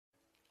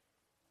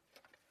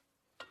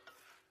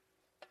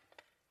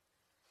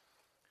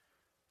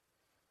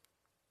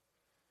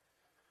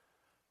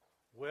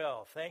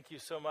Well, thank you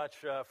so much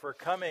for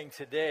coming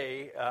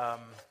today. I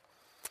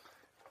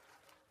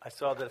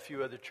saw that a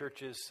few other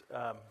churches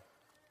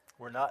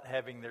were not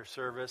having their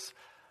service.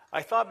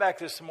 I thought back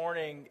this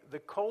morning, the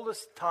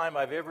coldest time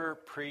I've ever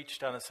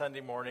preached on a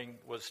Sunday morning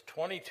was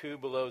 22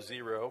 below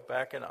zero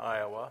back in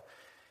Iowa.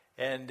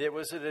 And it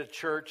was at a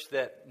church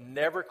that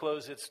never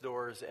closed its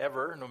doors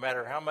ever, no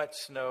matter how much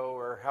snow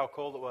or how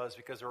cold it was,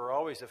 because there were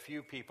always a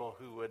few people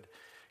who would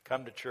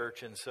come to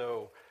church. And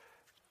so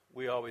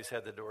we always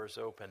had the doors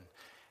open.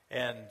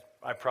 And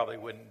I probably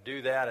wouldn't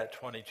do that at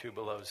 22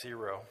 below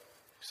zero.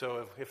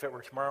 So if it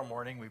were tomorrow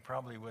morning, we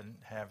probably wouldn't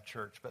have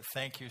church. But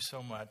thank you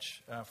so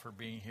much for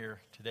being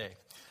here today.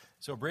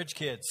 So Bridge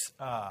Kids,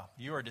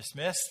 you are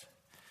dismissed.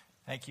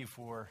 Thank you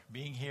for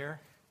being here.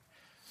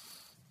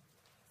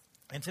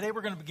 And today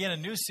we're going to begin a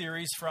new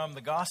series from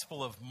the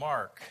Gospel of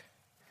Mark.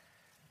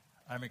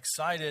 I'm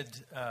excited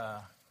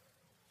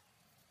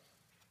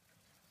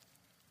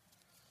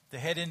to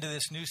head into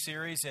this new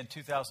series in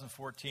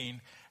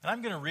 2014. And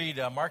I'm going to read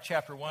Mark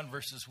chapter 1,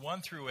 verses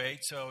 1 through 8.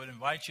 So I would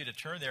invite you to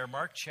turn there.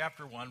 Mark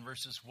chapter 1,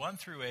 verses 1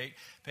 through 8,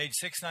 page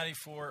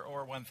 694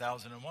 or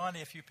 1001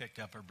 if you picked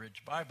up a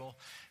Bridge Bible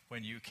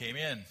when you came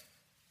in.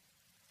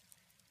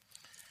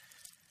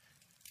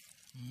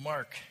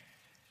 Mark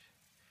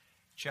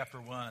chapter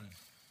 1.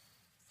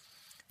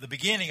 The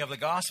beginning of the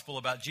gospel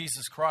about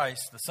Jesus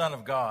Christ, the Son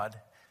of God.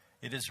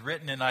 It is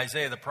written in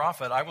Isaiah the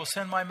prophet, "I will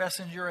send my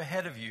messenger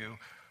ahead of you,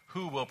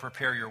 who will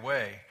prepare your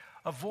way.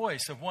 A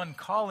voice of one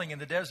calling in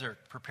the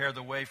desert, prepare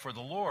the way for the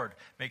Lord,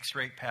 make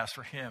straight paths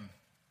for him."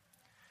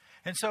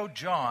 And so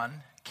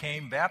John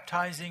came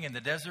baptizing in the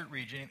desert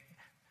region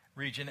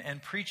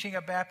and preaching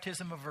a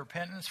baptism of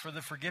repentance for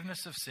the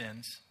forgiveness of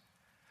sins.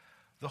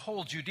 The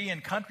whole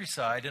Judean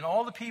countryside and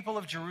all the people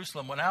of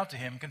Jerusalem went out to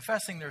him,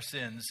 confessing their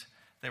sins.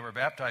 They were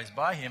baptized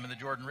by him in the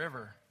Jordan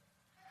River.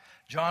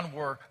 John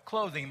wore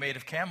clothing made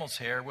of camel's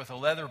hair with a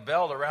leather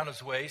belt around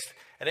his waist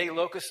and ate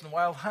locusts and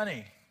wild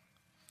honey.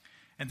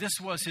 And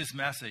this was his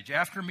message: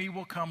 "After me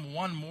will come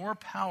one more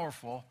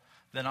powerful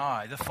than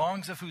I, the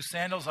thongs of whose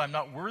sandals I'm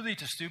not worthy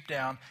to stoop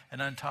down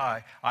and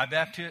untie. I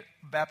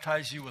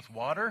baptize you with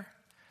water,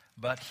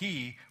 but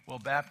he will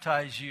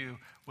baptize you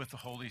with the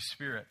Holy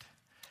Spirit."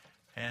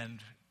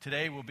 And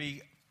today will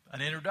be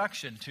an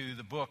introduction to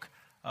the book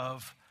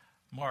of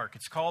Mark.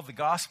 It's called the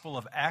Gospel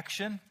of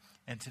Action,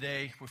 and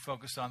today we're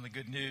focused on the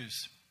good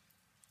news.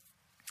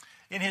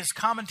 In his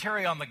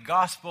commentary on the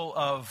Gospel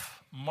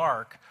of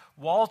Mark,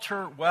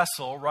 Walter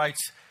Wessel writes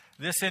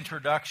this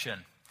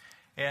introduction.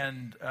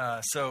 And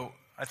so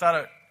I thought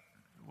it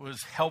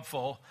was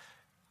helpful.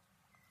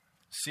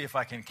 See if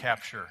I can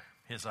capture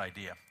his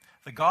idea.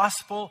 The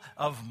Gospel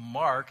of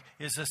Mark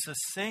is a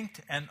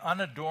succinct and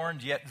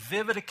unadorned yet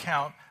vivid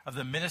account of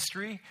the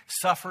ministry,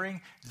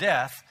 suffering,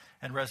 death,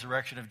 and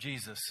resurrection of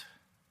Jesus.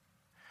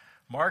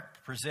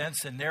 Mark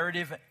presents a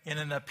narrative in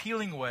an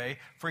appealing way,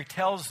 for he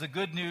tells the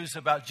good news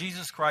about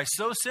Jesus Christ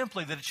so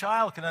simply that a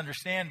child can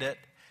understand it.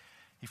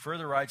 He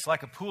further writes,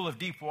 "Like a pool of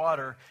deep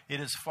water,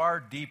 it is far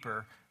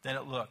deeper than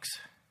it looks."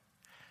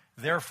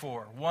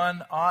 Therefore,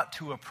 one ought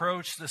to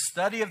approach the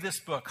study of this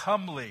book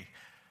humbly,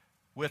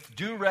 with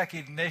due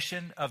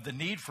recognition of the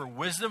need for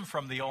wisdom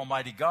from the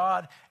Almighty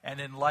God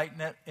and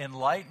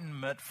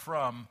enlightenment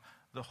from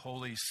the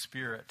Holy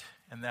Spirit.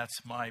 And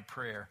that's my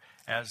prayer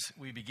as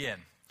we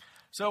begin.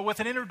 So with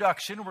an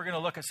introduction, we're going to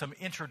look at some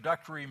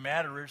introductory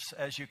matters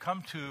as you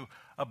come to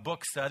a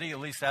book study. At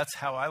least that's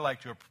how I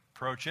like to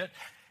approach it.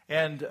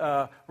 And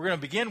we're going to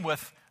begin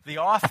with the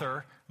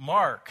author,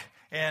 Mark.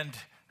 And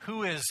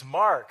who is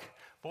Mark?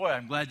 Boy,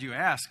 I'm glad you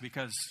asked,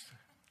 because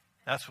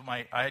that's what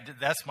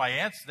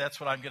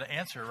I'm going to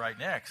answer right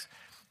next.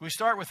 We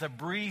start with a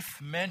brief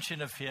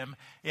mention of him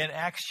in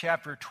Acts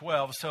chapter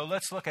 12. So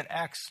let's look at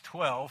Acts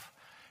 12.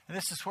 And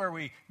this is where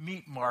we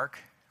meet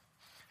Mark.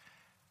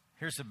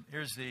 Here's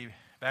the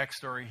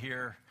backstory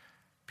here.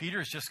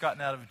 Peter's just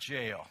gotten out of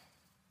jail.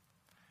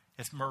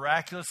 It's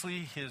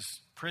miraculously his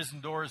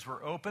prison doors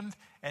were opened,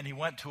 and he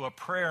went to a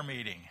prayer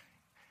meeting.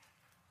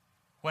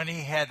 When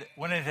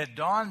it had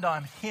dawned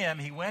on him,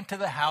 he went to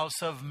the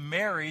house of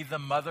Mary, the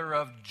mother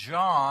of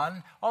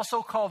John,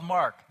 also called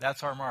Mark.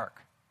 That's our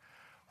Mark.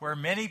 Where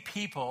many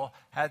people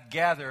had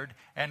gathered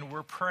and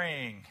were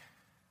praying.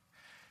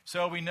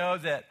 So we know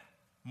that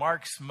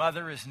Mark's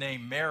mother is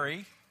named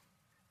Mary.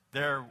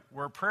 There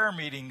were prayer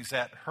meetings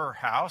at her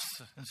house,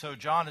 and so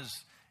John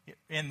is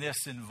in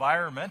this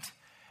environment.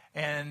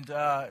 And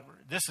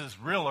this is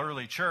real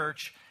early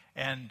church,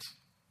 and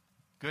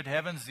good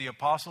heavens, the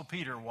Apostle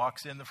Peter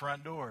walks in the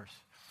front doors.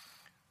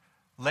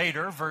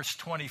 Later, verse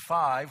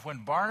 25,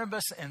 when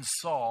Barnabas and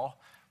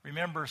Saul,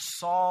 remember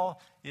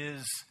Saul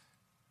is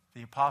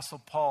the Apostle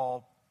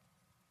Paul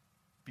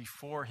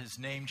before his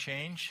name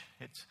change.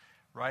 It's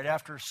right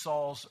after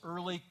Saul's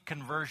early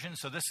conversion.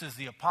 So this is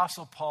the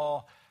Apostle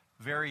Paul,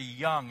 very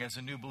young as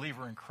a new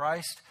believer in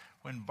Christ.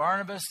 When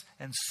Barnabas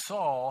and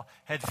Saul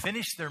had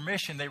finished their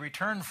mission, they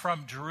returned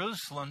from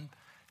Jerusalem,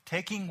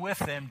 taking with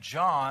them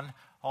John,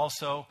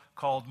 also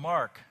called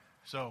Mark.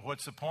 So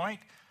what's the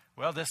point?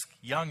 Well, this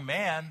young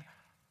man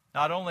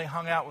not only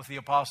hung out with the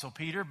Apostle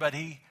Peter, but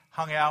he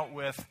hung out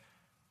with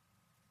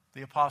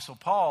the Apostle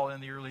Paul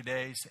in the early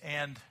days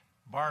and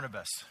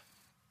Barnabas.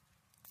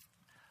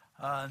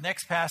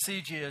 Next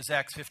passage is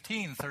Acts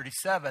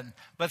 15:37.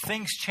 But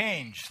things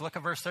changed. Look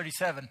at verse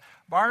 37.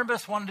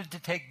 Barnabas wanted to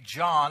take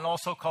John,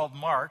 also called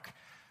Mark.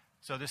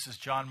 So this is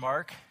John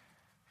Mark,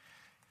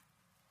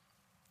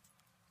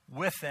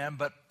 with them.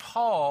 But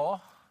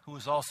Paul, who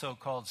was also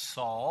called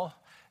Saul,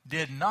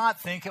 did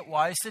not think it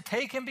wise to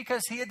take him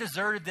because he had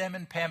deserted them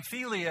in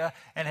Pamphylia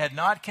and had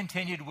not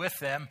continued with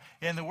them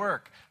in the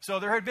work. So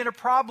there had been a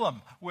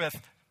problem with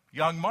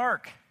young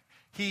Mark.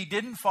 He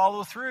didn't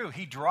follow through.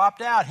 He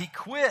dropped out. He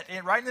quit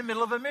right in the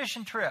middle of a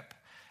mission trip.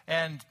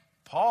 And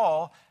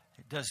Paul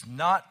does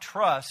not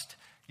trust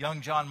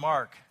young John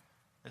Mark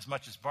as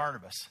much as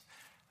Barnabas.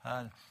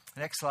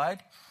 Next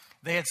slide.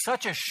 They had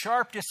such a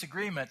sharp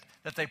disagreement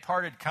that they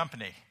parted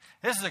company.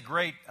 This is a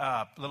great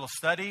little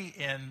study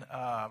in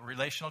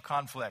relational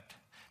conflict,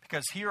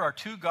 because here are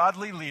two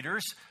godly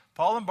leaders,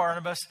 Paul and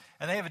Barnabas,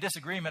 and they have a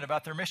disagreement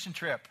about their mission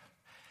trip.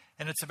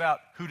 And it's about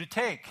who to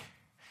take.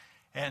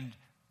 And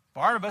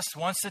Barnabas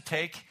wants to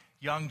take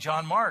young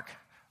John Mark.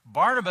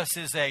 Barnabas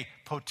is a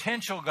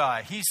potential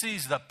guy. He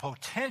sees the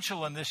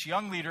potential in this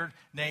young leader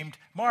named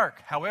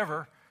Mark.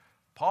 However,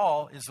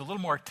 Paul is a little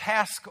more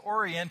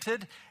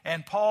task-oriented,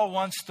 and Paul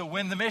wants to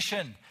win the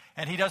mission.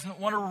 And he doesn't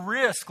want to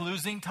risk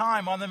losing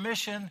time on the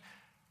mission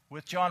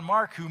with John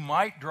Mark, who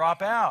might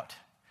drop out.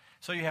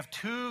 So you have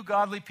two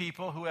godly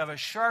people who have a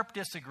sharp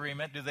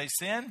disagreement. Do they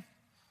sin?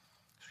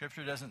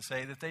 Scripture doesn't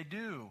say that they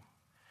do.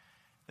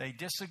 They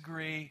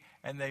disagree,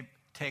 and they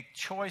take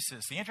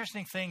choices. The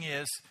interesting thing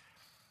is,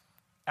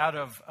 out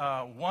of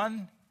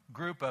one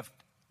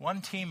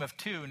team of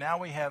two, now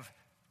we have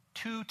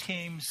two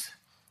teams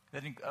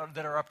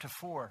that are up to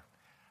four.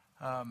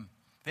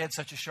 They had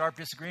such a sharp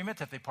disagreement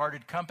that they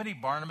parted company.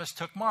 Barnabas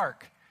took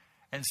Mark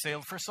and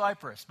sailed for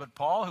Cyprus. But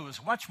Paul, who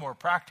was much more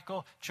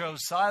practical,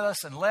 chose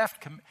Silas and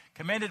left,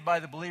 commended by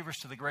the believers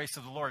to the grace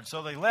of the Lord.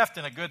 So they left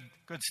in a good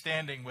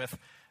standing with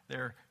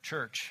their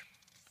church.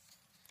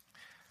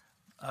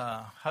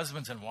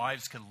 Husbands and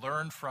wives could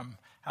learn from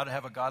how to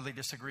have a godly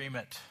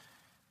disagreement.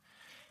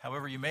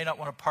 However, you may not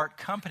want to part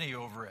company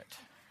over it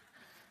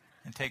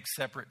and take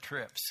separate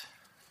trips.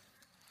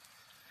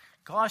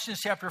 Colossians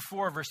chapter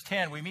 4, verse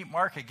 10, we meet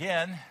Mark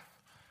again.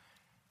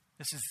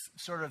 This is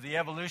sort of the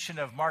evolution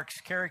of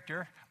Mark's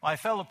character. My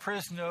fellow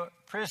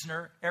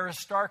prisoner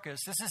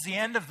Aristarchus. This is the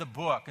end of the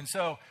book. And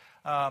so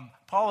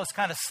Paul is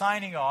kind of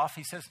signing off.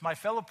 He says, my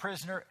fellow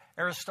prisoner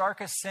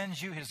Aristarchus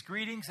sends you his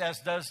greetings, as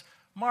does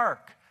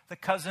Mark, the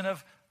cousin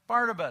of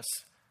Barnabas.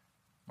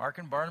 Mark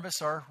and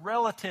Barnabas are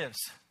relatives.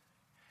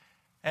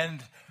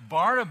 And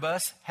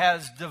Barnabas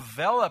has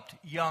developed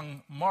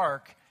young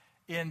Mark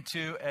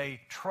into a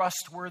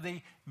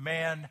trustworthy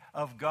man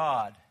of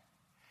God.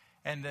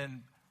 And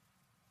then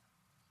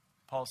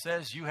Paul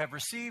says, you have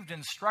received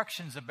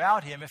instructions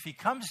about him. If he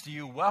comes to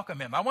you, welcome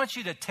him. I want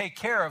you to take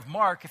care of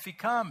Mark if he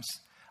comes.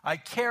 I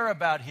care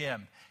about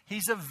him.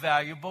 He's a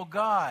valuable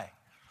guy.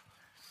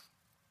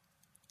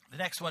 The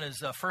next one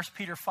is 1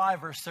 Peter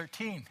 5, verse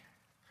 13.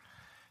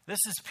 This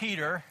is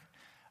Peter.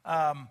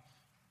 A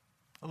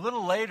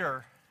little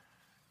later,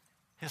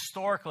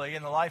 historically,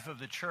 in the life of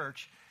the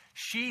church,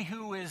 she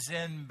who is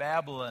in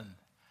Babylon,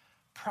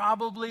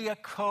 probably a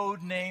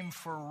code name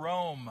for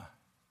Rome.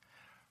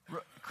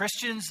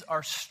 Christians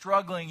are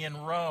struggling in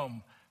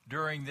Rome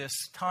during this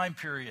time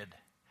period.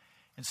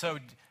 And so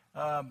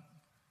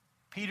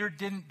Peter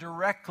didn't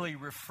directly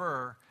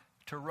refer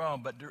to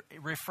Rome, but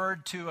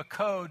referred to a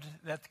code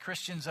that the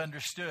Christians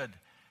understood.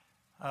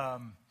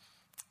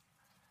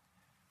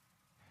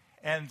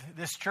 And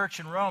this church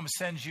in Rome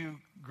sends you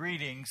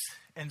greetings,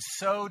 and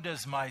so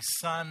does my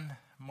son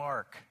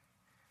Mark.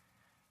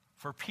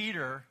 For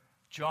Peter,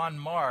 John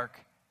Mark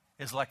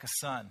is like a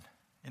son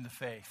in the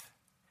faith.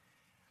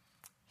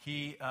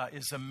 He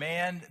is a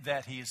man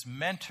that he has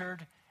mentored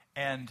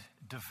and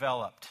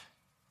developed.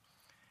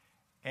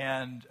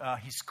 And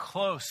he's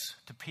close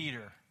to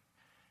Peter.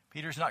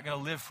 Peter's not going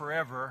to live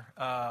forever,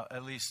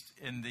 at least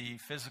in the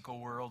physical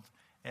world.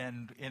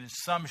 And in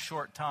some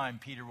short time,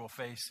 Peter will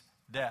face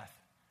death.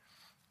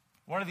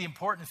 One of the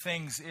important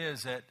things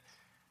is that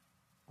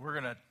we're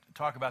going to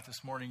talk about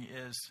this morning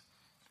is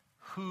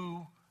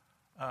who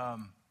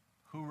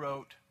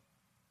wrote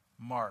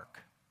Mark.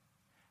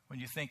 When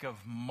you think of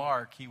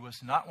Mark, he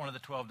was not one of the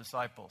 12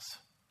 disciples.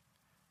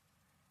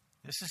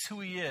 This is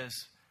who he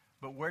is,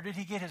 but where did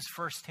he get his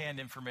firsthand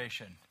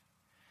information?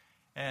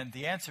 And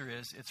the answer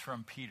is, it's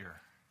from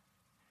Peter.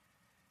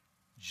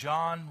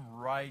 John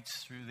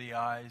writes through the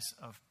eyes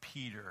of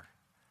Peter,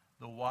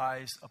 the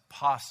wise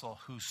apostle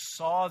who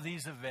saw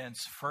these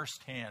events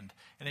firsthand.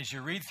 And as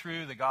you read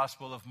through the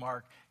Gospel of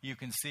Mark, you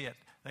can see it.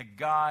 The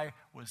guy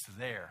was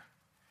there.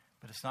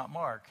 But it's not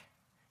Mark.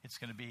 It's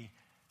going to be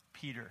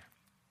Peter.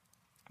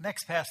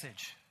 Next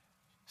passage,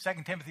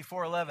 2 Timothy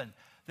 4:11.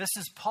 This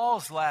is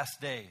Paul's last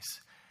days.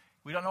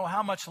 We don't know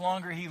how much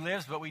longer he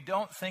lives, but we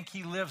don't think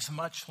he lives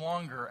much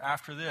longer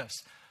after this.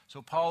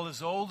 So Paul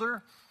is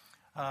older.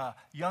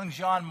 Young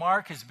John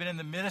Mark has been in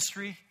the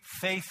ministry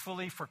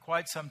faithfully for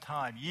quite some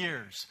time,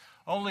 years.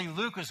 Only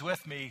Luke is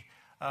with me,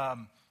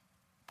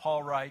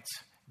 Paul writes.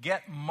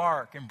 Get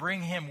Mark and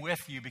bring him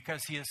with you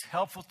because he is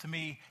helpful to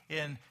me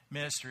in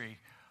ministry.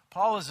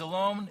 Paul is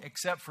alone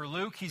except for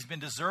Luke. He's been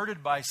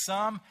deserted by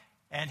some,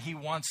 and he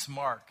wants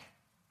Mark.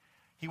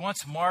 He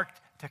wants Mark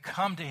to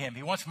come to him.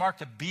 He wants Mark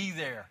to be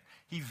there.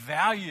 He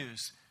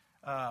values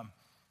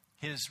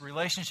his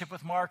relationship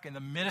with Mark and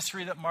the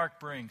ministry that Mark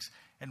brings.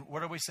 And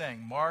what are we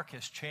saying? Mark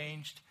has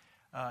changed.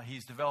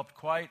 He's developed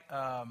quite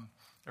a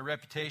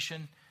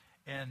reputation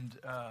and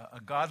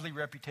a godly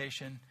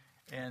reputation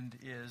and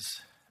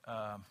is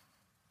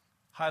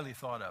highly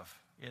thought of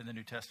in the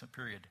New Testament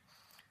period.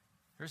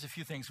 Here's a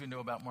few things we know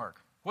about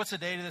Mark. What's the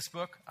date of this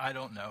book? I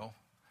don't know.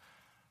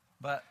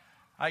 But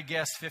I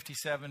guess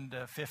 57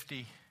 to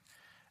 59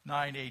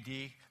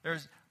 AD.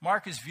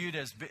 Mark is viewed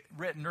as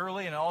written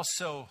early and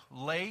also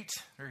late.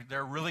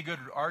 There are really good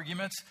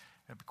arguments.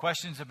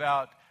 Questions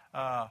about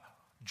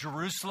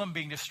Jerusalem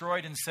being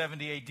destroyed in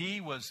 70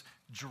 AD. Was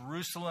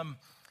Jerusalem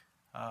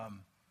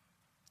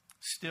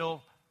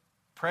still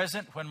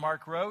present when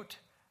Mark wrote?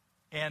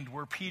 And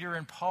were Peter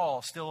and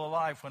Paul still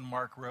alive when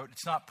Mark wrote?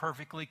 It's not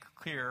perfectly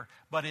clear,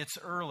 but it's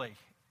early.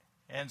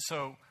 And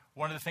so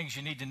one of the things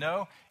you need to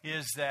know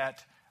is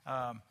that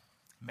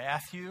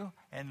Matthew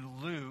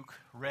and Luke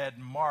read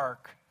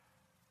Mark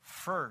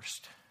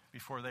first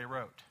before they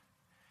wrote.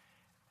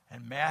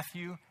 And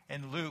Matthew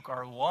and Luke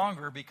are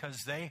longer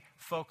because they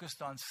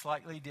focused on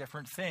slightly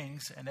different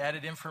things and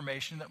added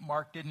information that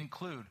Mark didn't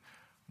include.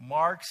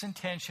 Mark's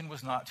intention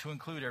was not to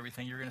include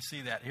everything. You're going to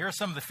see that. Here are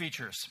some of the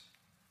features.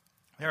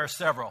 There are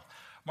several.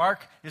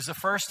 Mark is the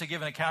first to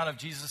give an account of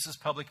Jesus'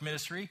 public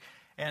ministry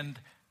and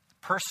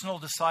personal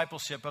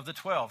discipleship of the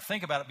 12.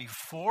 Think about it.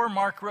 Before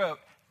Mark wrote,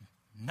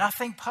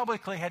 nothing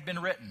publicly had been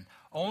written.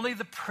 Only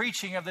the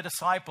preaching of the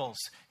disciples.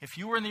 If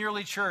you were in the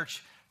early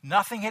church,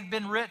 nothing had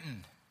been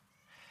written.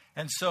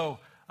 And so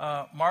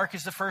Mark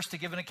is the first to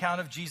give an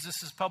account of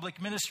Jesus'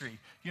 public ministry.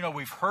 You know,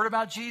 we've heard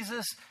about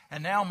Jesus,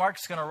 and now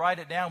Mark's going to write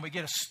it down. We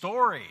get a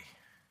story.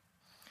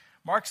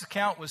 Mark's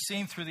account was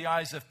seen through the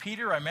eyes of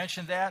Peter. I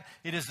mentioned that.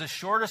 It is the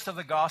shortest of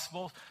the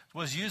Gospels. It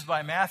was used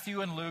by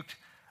Matthew and Luke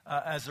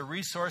as a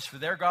resource for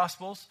their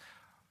Gospels.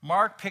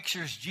 Mark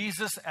pictures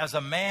Jesus as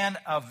a man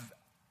of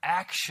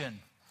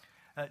action.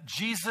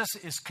 Jesus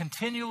is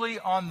continually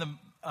on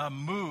the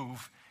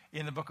move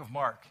in the book of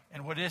Mark.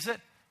 And what is it?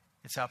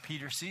 It's how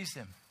Peter sees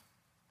him.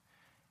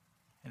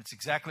 And it's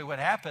exactly what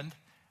happened.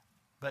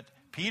 But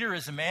Peter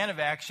is a man of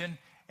action,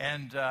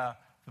 and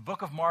the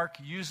book of Mark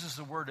uses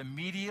the word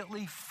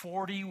immediately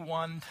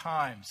 41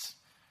 times.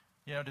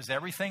 You know, does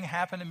everything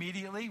happen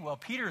immediately? Well,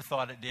 Peter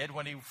thought it did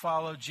when he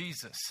followed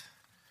Jesus.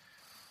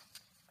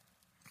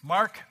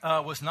 Mark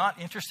was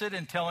not interested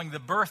in telling the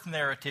birth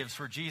narratives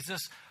for Jesus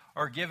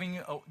or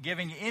giving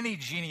any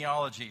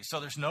genealogy.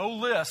 So there's no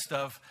list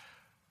of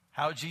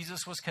how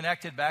Jesus was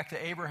connected back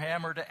to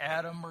Abraham or to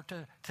Adam or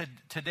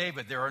to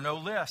David. There are no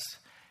lists.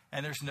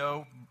 And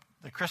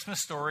the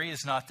Christmas story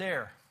is not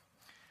there.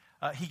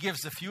 He gives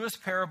the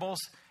fewest parables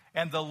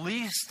and the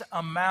least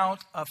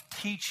amount of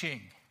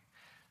teaching.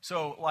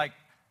 So like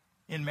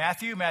in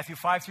Matthew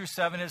 5 through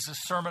 7 is the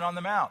Sermon on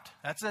the Mount.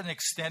 That's an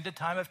extended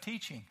time of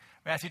teaching.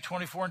 Matthew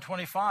 24 and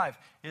 25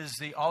 is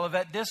the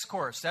Olivet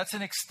Discourse. That's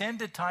an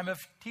extended time of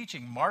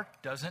teaching.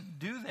 Mark doesn't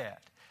do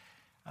that.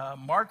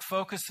 Mark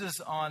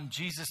focuses on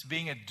Jesus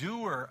being a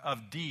doer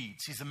of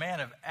deeds. He's a man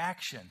of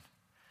action.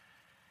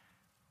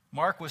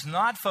 Mark was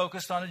not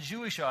focused on a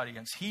Jewish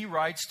audience. He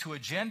writes to a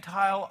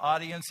Gentile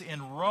audience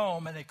in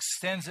Rome and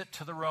extends it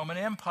to the Roman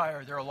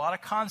Empire. There are a lot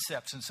of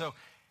concepts. And so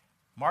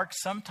Mark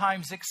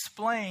sometimes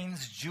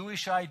explains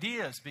Jewish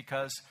ideas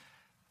because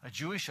a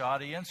Jewish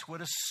audience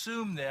would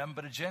assume them,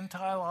 but a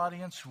Gentile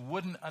audience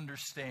wouldn't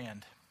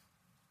understand.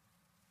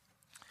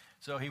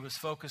 So he was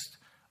focused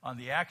on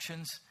the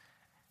actions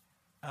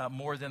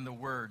more than the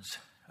words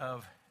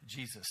of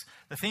Jesus.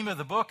 The theme of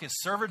the book is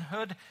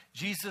servanthood.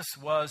 Jesus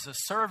was a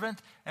servant,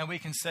 and we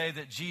can say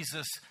that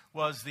Jesus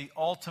was the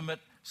ultimate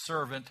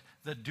servant,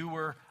 the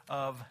doer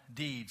of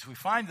deeds. We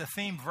find the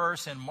theme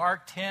verse in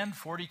Mark 10,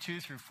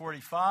 42 through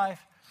 45.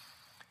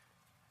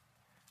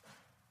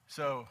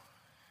 So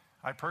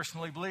I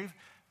personally believe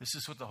this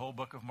is what the whole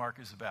book of Mark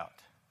is about.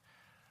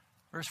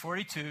 Verse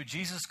 42,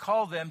 Jesus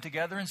called them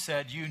together and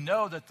said, "You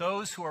know that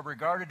those who are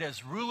regarded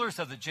as rulers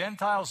of the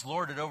Gentiles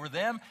lord it over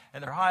them,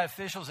 and their high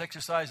officials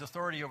exercise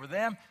authority over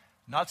them.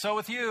 Not so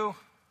with you.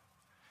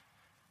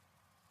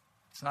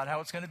 It's not how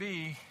it's going to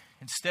be.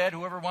 Instead,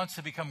 whoever wants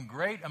to become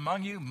great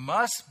among you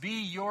must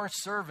be your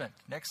servant."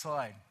 Next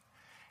slide.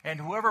 "And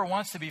whoever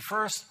wants to be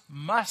first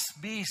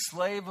must be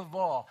slave of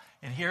all."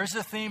 And here's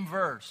the theme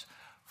verse.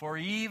 "For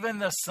even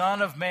the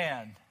Son of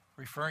Man,"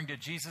 referring to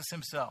Jesus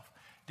himself,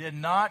 "did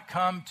not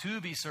come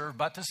to be served,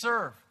 but to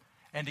serve,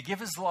 and to give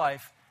his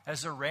life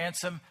as a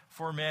ransom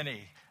for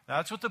many."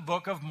 That's what the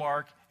book of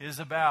Mark is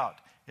about.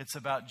 It's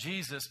about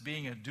Jesus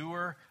being a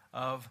doer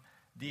of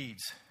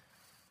deeds.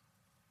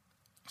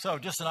 So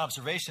just an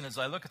observation as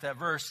I look at that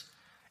verse,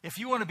 If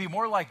you want to be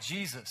more like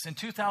Jesus in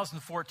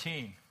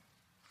 2014,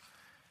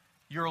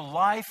 your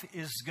life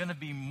is going to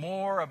be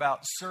more about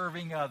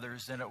serving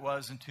others than it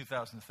was in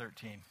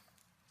 2013.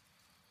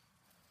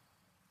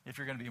 If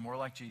you're going to be more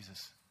like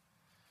Jesus.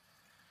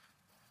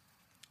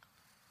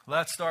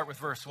 Let's start with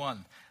verse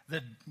 1.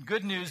 The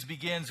good news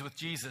begins with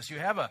Jesus. You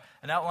have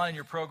an outline in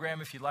your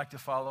program if you'd like to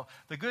follow.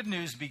 The good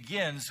news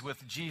begins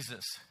with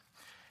Jesus.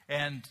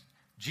 And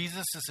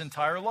Jesus'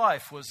 entire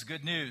life was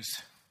good news.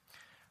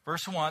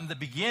 Verse 1, the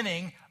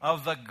beginning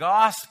of the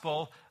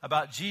gospel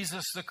about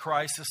Jesus the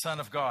Christ, the Son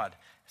of God.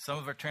 Some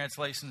of our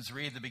translations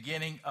read the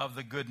beginning of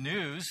the good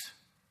news.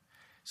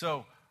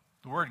 So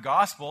the word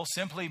gospel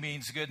simply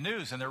means good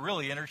news, and they're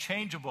really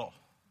interchangeable.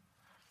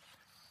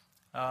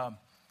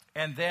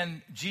 And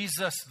then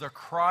Jesus the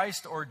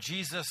Christ or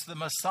Jesus the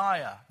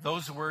Messiah.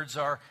 Those words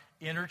are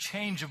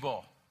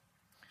interchangeable.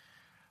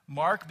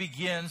 Mark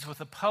begins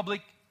with a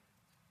public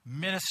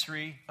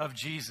ministry of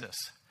Jesus.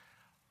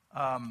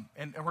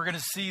 And we're going to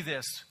see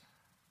this.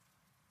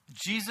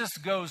 Jesus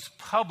goes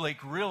public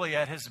really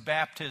at his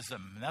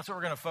baptism. And that's what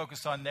we're going to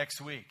focus on next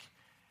week.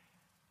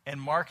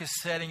 And Mark is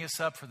setting us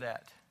up for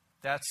that.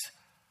 That's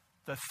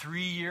the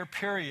 3-year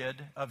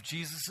period of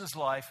Jesus'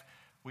 life.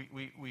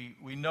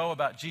 We know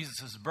about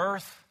Jesus'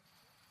 birth.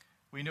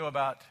 We know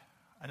about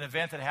an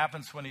event that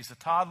happens when he's a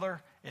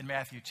toddler in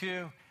Matthew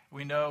 2.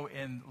 We know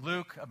in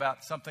Luke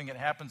about something that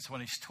happens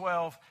when he's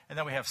 12. And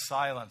then we have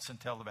silence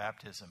until the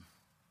baptism.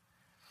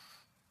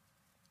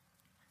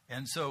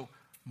 And so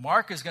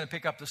Mark is going to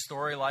pick up the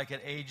story like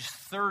at age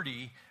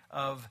 30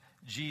 of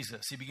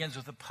Jesus. He begins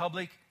with a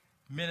public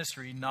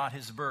ministry, not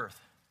his birth.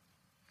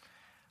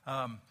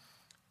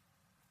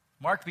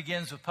 Mark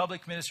begins with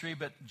public ministry,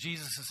 but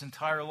Jesus'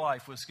 entire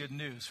life was good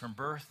news from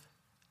birth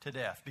to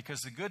death.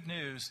 Because the good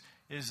news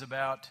is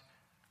about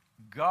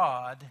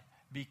God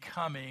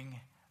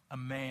becoming a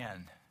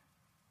man.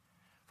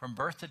 From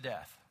birth to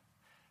death.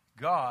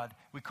 God,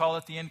 we call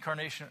it the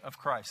incarnation of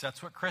Christ.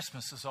 That's what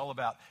Christmas is all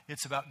about.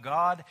 It's about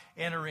God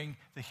entering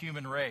the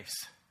human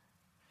race.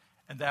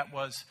 And that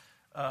was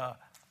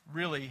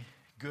really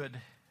good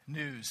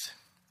news.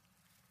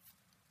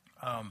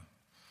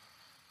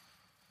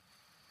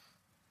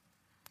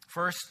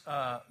 First,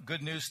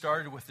 good news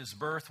started with his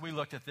birth. We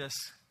looked at this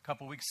a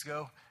couple weeks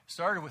ago.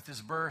 Started with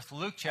his birth.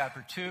 Luke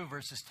chapter 2,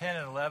 verses 10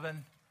 and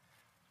 11.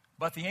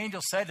 But the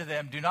angel said to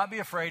them, "Do not be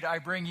afraid. I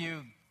bring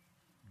you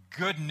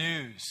good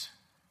news."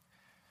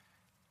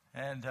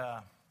 And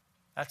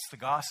that's the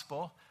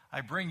gospel.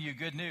 I bring you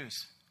good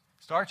news.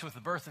 Starts with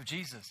the birth of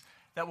Jesus.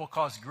 That will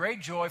cause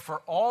great joy for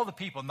all the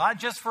people. Not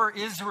just for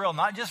Israel,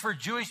 not just for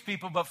Jewish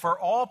people, but for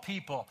all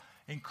people,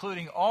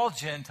 including all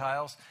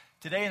Gentiles.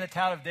 Today in the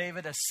town of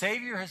David, a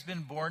Savior has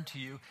been born to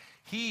you.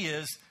 He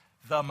is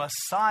the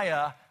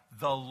Messiah,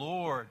 the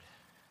Lord.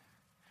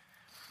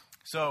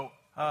 So,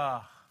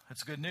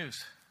 that's good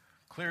news.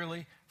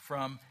 Clearly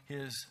from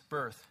his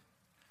birth.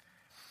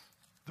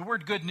 The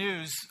word good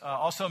news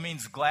also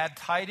means glad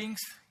tidings.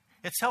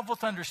 It's helpful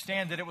to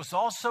understand that it was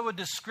also a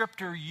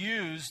descriptor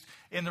used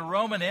in the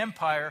Roman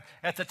Empire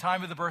at the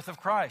time of the birth of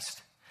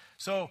Christ.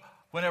 So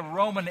when a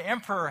Roman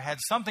emperor had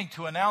something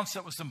to announce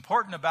that was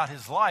important about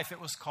his life, it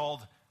was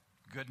called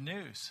good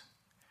news.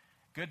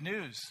 Good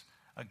news.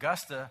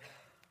 Augusta,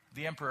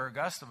 the Emperor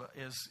Augusta,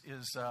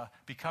 is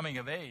becoming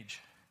of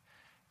age.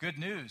 Good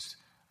news.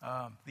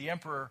 The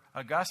Emperor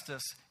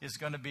Augustus is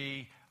going to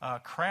be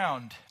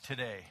crowned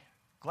today.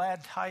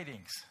 Glad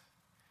tidings.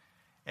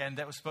 And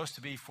that was supposed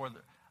to be for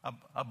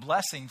a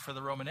blessing for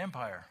the Roman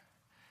Empire.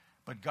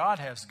 But God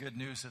has good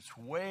news that's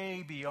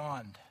way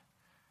beyond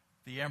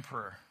the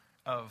emperor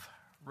of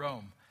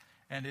Rome.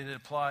 And it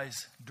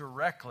applies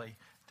directly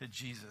to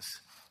Jesus.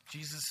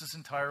 Jesus'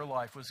 entire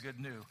life was good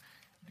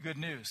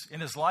news. In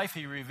his life,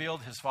 he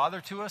revealed his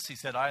Father to us. He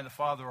said, "I and the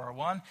Father are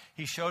one."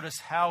 He showed us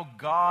how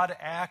God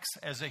acts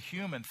as a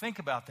human. Think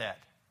about that.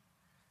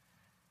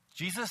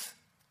 Jesus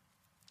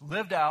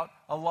lived out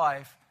a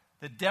life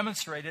that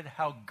demonstrated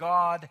how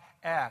God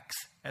acts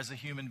as a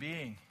human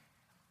being.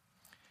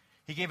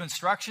 He gave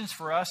instructions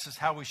for us as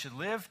how we should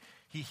live.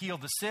 He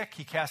healed the sick.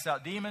 He cast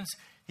out demons.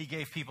 He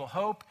gave people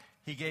hope.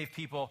 He gave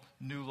people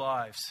new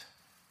lives.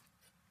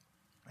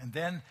 And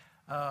then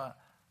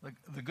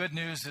the good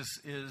news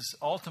is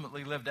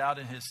ultimately lived out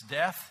in his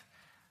death.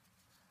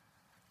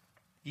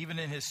 Even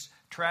in his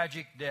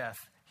tragic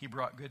death, he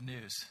brought good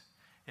news.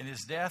 In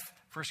his death,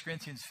 1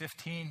 Corinthians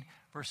 15,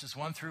 verses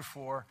 1 through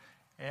 4,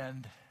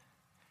 and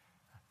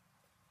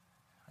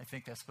I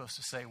think that's supposed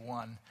to say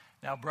 1.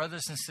 Now,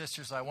 brothers and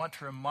sisters, I want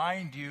to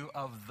remind you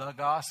of the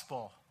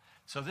gospel.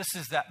 So this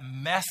is that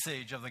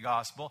message of the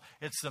gospel.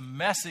 It's the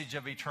message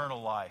of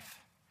eternal life.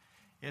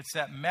 It's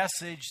that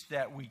message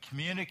that we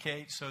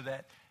communicate so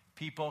that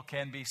people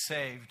can be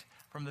saved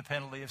from the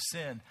penalty of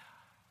sin.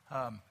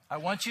 I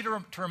want you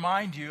to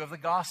remind you of the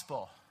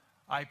gospel.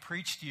 I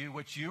preach to you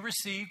what you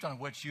received, on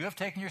which you have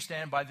taken your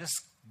stand. By this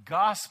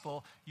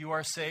gospel, you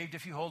are saved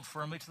if you hold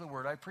firmly to the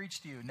word I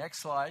preach to you.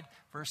 Next slide,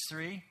 verse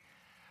 3.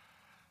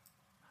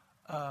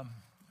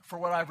 For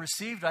what I've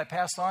received, I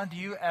pass on to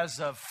you as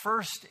of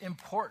first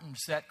importance,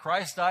 that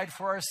Christ died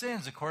for our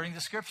sins, according to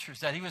the Scriptures,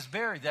 that he was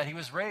buried, that he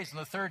was raised on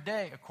the third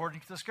day,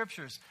 according to the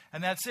Scriptures.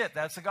 And that's it.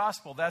 That's the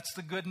gospel. That's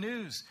the good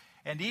news.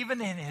 And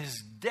even in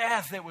his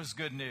death, it was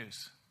good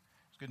news.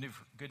 It's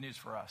good news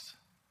for us.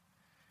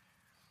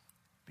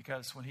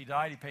 Because when he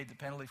died, he paid the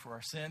penalty for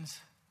our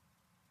sins.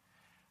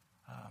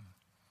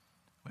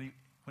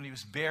 When he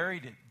was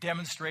buried, it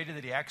demonstrated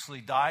that he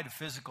actually died a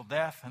physical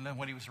death. And then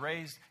when he was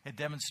raised, it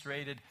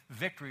demonstrated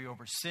victory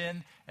over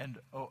sin and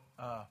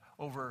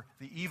over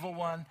the evil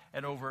one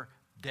and over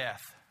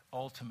death,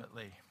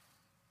 ultimately.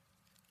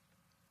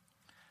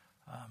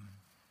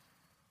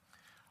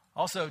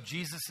 Also,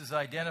 Jesus is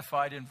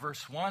identified in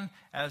verse 1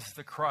 as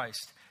the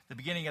Christ, the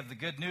beginning of the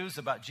good news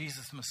about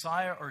Jesus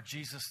Messiah or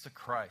Jesus the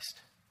Christ.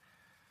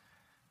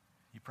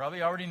 You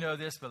probably already know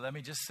this, but let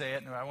me just say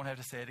it, and I won't have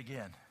to say it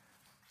again.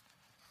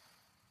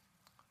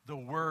 The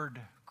word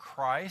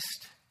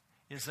Christ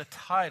is a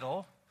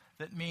title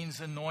that means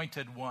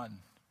anointed one.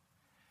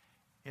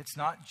 It's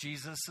not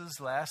Jesus'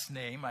 last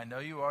name. I know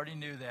you already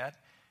knew that.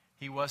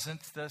 He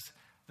wasn't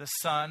the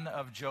son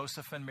of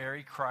Joseph and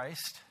Mary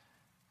Christ.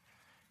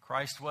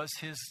 Christ was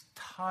his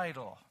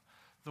title.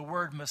 The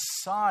word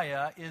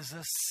Messiah is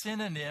a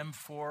synonym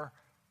for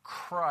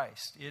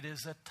Christ. It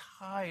is a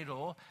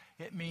title.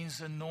 It means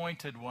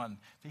anointed one.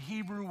 The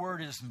Hebrew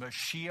word is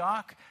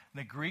Mashiach. And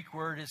the Greek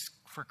word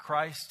for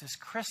Christ is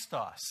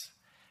Christos.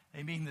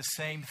 They mean the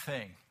same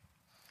thing.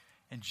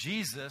 And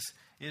Jesus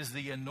is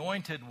the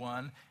anointed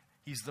one.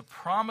 He's the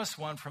promised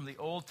one from the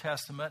Old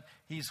Testament.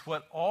 He's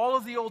what all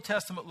of the Old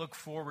Testament looked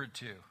forward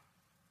to.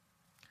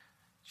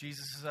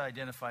 Jesus is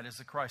identified as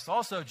the Christ.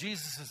 Also,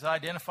 Jesus is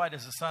identified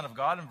as the Son of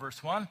God in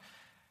verse 1.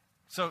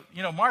 So,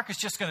 Mark is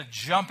just going to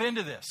jump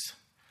into this.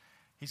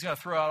 He's going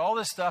to throw out all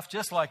this stuff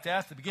just like that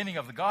at the beginning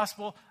of the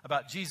gospel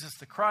about Jesus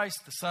the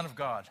Christ, the Son of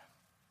God.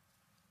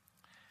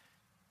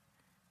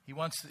 He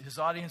wants his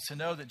audience to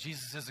know that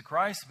Jesus is the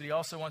Christ, but he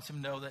also wants them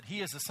to know that he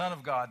is the Son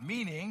of God,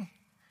 meaning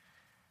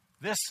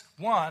this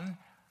one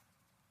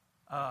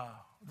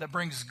that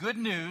brings good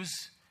news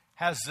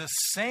has the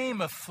same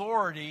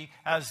authority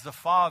as the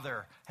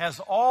Father, has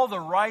all the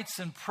rights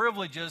and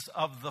privileges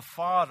of the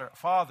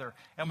Father.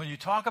 And when you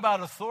talk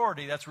about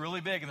authority, that's really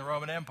big in the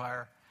Roman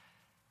Empire.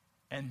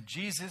 And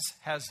Jesus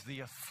has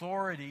the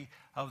authority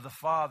of the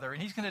Father. And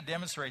he's going to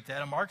demonstrate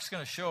that. And Mark's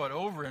going to show it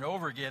over and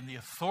over again, the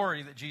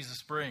authority that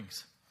Jesus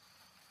brings.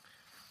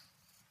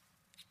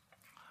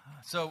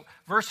 So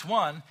verse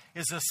 1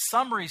 is a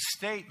summary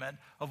statement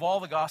of all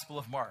the Gospel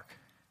of Mark.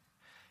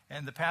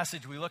 And the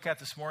passage we look at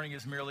this morning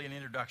is merely an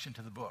introduction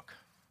to the book.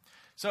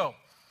 So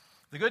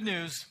the good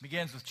news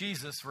begins with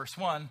Jesus, verse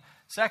 1.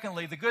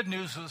 Secondly, the good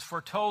news was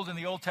foretold in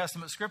the Old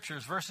Testament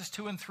Scriptures, verses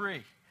 2 and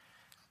 3.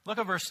 Look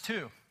at verse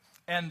 2.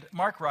 And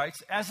Mark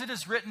writes, as it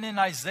is written in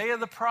Isaiah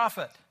the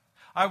prophet,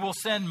 I will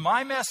send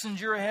my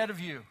messenger ahead of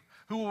you,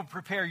 who will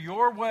prepare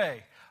your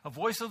way, a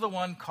voice of the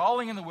one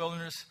calling in the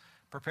wilderness,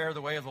 prepare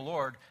the way of the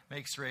Lord,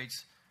 make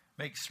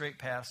straight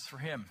paths for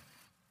him.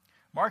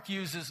 Mark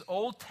uses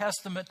Old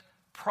Testament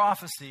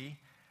prophecy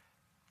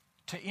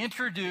to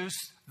introduce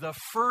the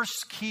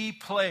first key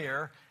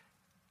player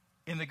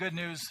in the good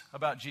news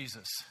about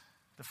Jesus.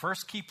 The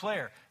first key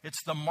player.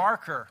 It's the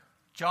marker.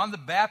 John the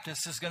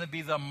Baptist is going to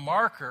be the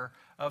marker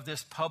of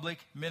this public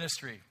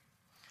ministry.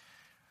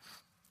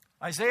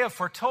 Isaiah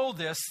foretold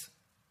this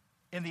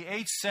in the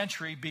 8th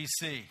century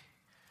BC.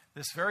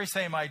 This very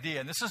same idea.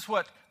 And this is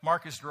what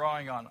Mark is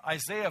drawing on.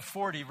 Isaiah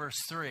 40, verse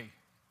 3.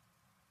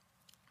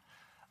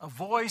 A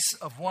voice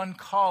of one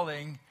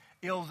calling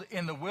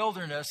in the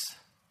wilderness,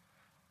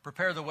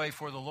 prepare the way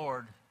for the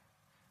Lord.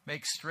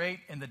 Make straight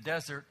in the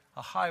desert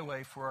a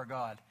highway for our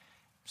God.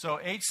 So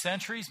 8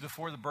 centuries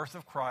before the birth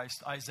of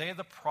Christ, Isaiah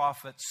the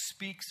prophet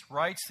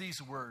writes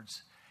these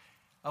words.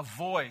 A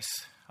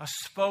voice, a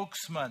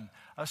spokesman,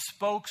 a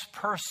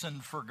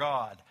spokesperson for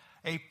God.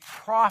 A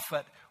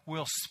prophet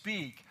will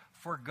speak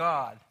for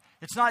God.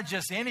 It's not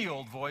just any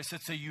old voice,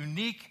 it's a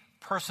unique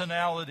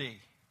personality.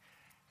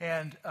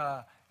 And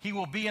he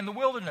will be in the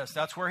wilderness.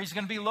 That's where he's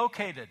going to be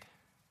located.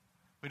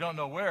 We don't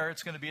know where.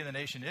 It's going to be in the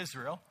nation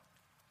Israel.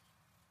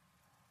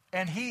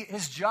 And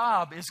his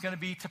job is going to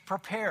be to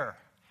prepare.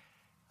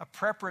 A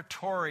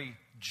preparatory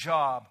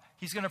job.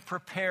 He's going to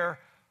prepare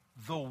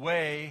the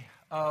way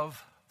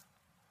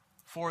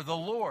for the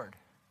Lord.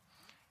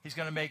 He's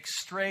going to make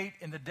straight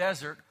in the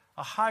desert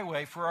a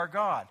highway for our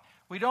God.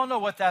 We don't know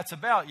what that's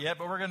about yet,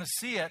 but we're going to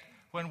see it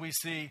when we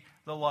see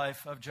the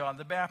life of John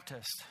the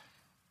Baptist.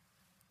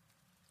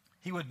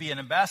 He would be an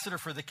ambassador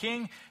for the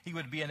king. He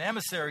would be an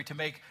emissary to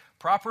make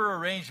proper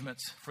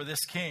arrangements for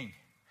this king.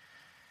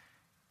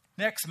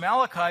 Next,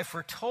 Malachi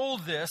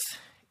foretold this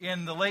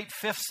in the late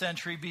 5th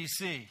century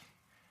BC.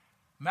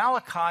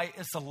 Malachi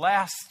is the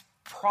last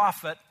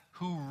prophet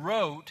who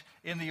wrote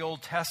in the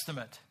Old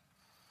Testament.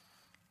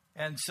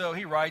 And so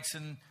he writes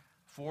in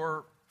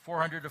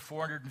 400 to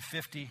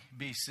 450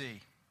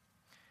 BC.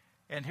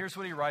 And here's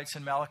what he writes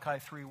in Malachi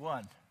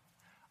 3:1.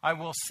 I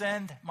will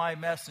send my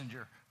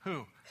messenger.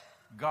 Who?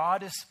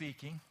 God is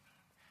speaking.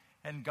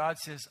 And God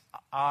says,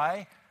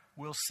 I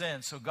will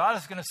send. So God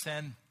is going to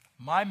send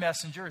my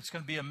messenger. It's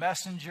going to be a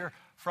messenger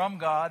from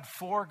God,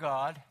 for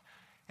God.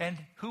 And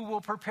who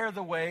will prepare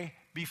the way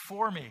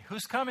before me?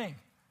 Who's coming?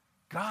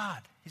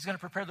 God. He's going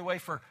to prepare the way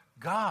for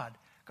God.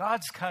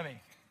 God's coming.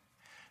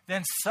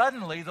 Then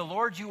suddenly the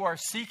Lord you are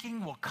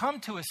seeking will come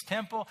to his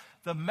temple.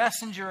 The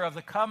messenger of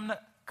the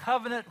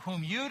covenant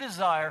whom you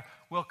desire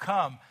will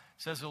come,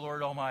 says the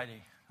Lord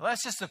Almighty. Well,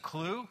 that's just a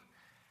clue.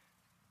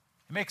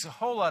 It makes a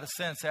whole lot of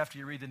sense after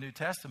you read the New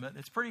Testament.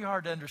 It's pretty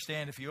hard to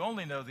understand if you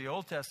only know the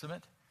Old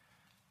Testament.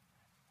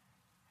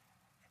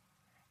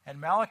 And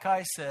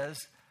Malachi says,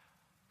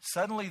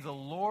 suddenly the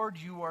Lord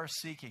you are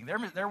seeking.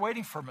 They're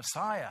waiting for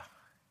Messiah.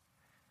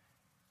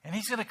 And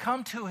he's going to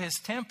come to his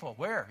temple.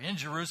 Where? In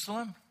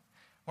Jerusalem.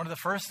 One of the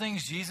first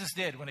things Jesus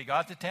did when he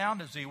got to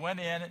town is he went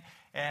in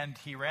and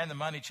he ran the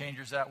money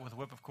changers out with a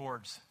whip of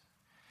cords.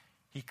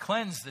 He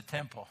cleansed the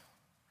temple.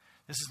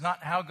 This is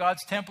not how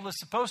God's temple is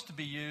supposed to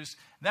be used.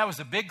 And that was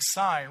a big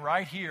sign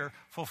right here,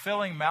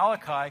 fulfilling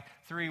Malachi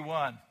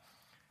 3:1.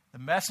 The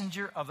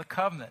messenger of the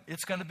covenant.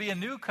 It's going to be a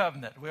new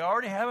covenant. We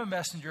already have a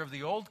messenger of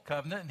the old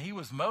covenant, and he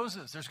was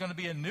Moses. There's going to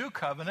be a new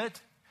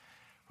covenant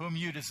whom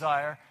you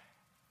desire.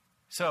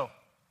 So,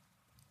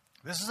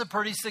 this is a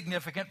pretty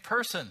significant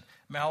person.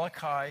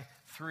 Malachi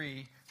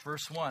 3,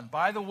 verse 1.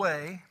 By the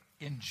way,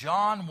 in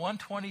John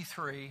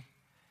 1:23,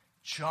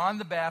 John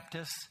the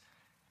Baptist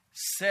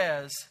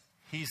says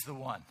he's the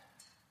one.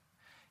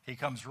 He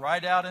comes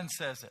right out and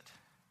says it.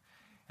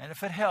 And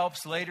if it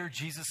helps, later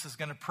Jesus is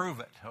going to prove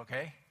it,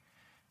 okay?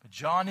 But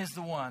John is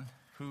the one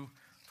who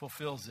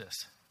fulfills this.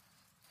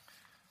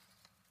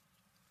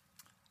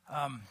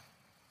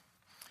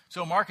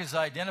 So Mark is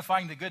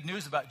identifying the good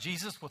news about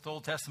Jesus with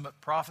Old Testament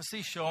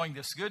prophecy, showing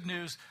this good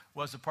news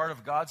was a part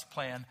of God's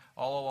plan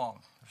all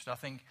along. There's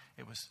nothing,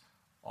 it was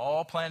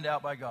all planned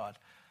out by God.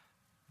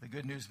 The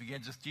good news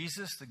begins with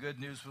Jesus. The good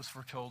news was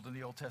foretold in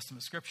the Old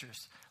Testament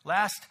scriptures.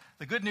 Last,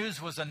 the good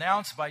news was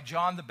announced by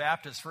John the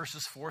Baptist,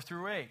 verses 4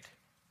 through 8.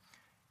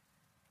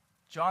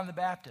 John the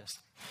Baptist,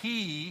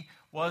 he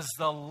was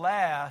the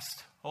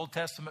last Old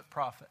Testament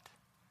prophet.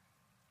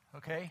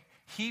 Okay?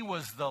 He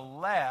was the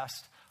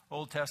last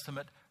Old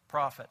Testament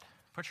prophet.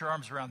 Put your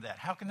arms around that.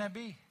 How can that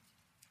be?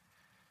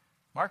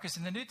 Mark is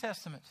in the New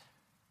Testament.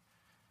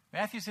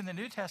 Matthew's in the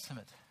New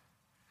Testament.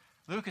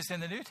 Luke is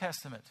in the New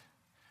Testament.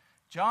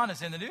 John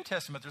is in the New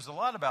Testament. There's a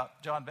lot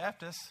about John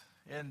Baptist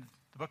in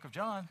the book of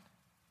John.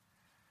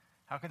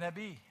 How can that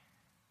be?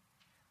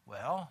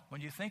 Well,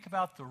 when you think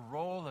about the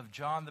role of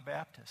John the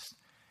Baptist,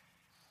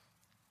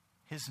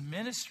 his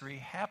ministry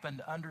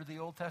happened under the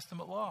Old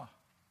Testament law.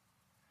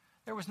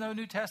 There was no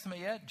New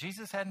Testament yet.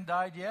 Jesus hadn't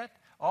died yet.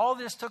 All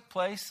this took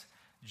place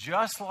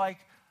just like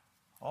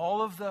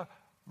all of the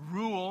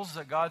rules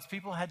that God's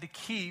people had to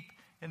keep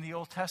in the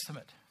Old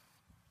Testament.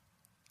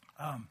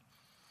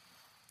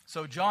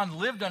 So John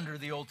lived under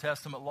the Old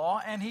Testament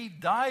law, and he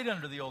died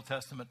under the Old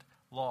Testament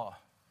law.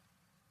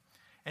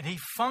 And he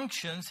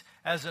functions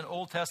as an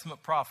Old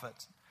Testament prophet.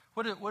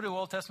 What do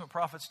Old Testament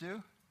prophets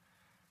do?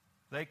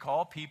 They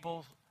call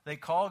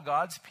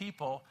God's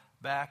people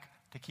back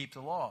to keep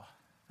the law.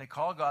 They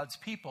call God's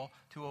people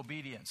to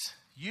obedience.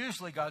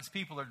 Usually God's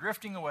people are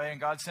drifting away, and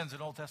God sends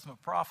an Old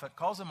Testament prophet,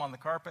 calls them on the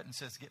carpet and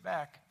says, get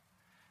back,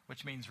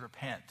 which means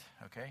repent,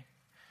 okay?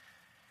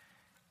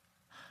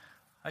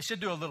 I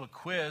should do a little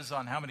quiz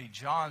on how many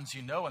Johns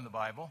you know in the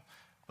Bible,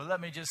 but let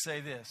me just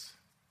say this.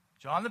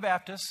 John the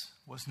Baptist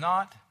was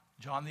not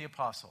John the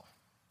Apostle.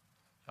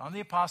 John the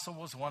Apostle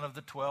was one of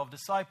the 12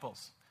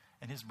 disciples,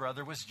 and his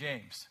brother was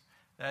James.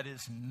 That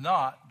is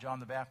not John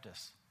the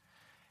Baptist.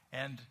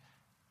 And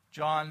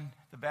John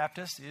the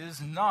Baptist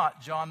is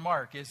not John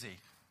Mark, is he?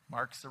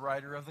 Mark's the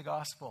writer of the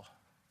gospel.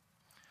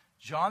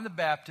 John the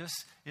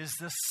Baptist is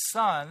the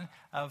son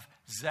of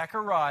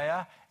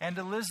Zechariah and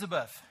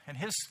Elizabeth, and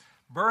his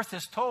birth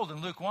is told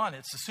in Luke 1.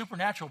 It's a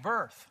supernatural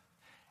birth.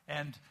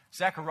 And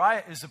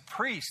Zechariah is a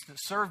priest that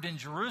served in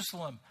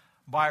Jerusalem.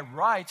 By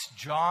rights,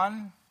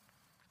 John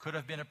could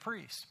have been a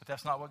priest, but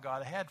that's not what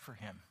God had for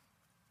him.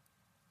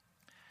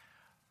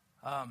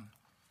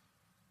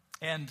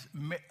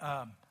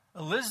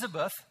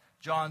 Elizabeth,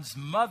 John's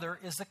mother,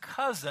 is a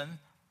cousin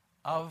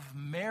of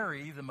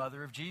Mary, the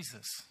mother of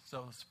Jesus.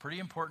 So it's a pretty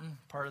important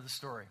part of the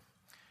story.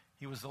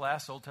 He was the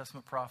last Old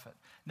Testament prophet.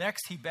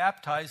 Next, he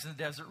baptized in the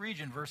desert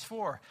region, verse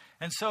 4.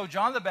 And so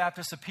John the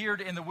Baptist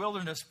appeared in the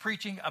wilderness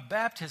preaching a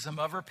baptism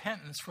of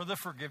repentance for the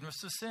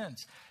forgiveness of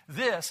sins.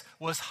 This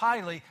was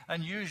highly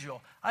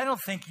unusual. I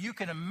don't think you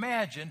can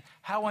imagine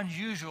how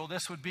unusual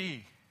this would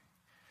be,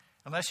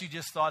 unless you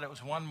just thought it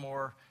was one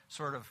more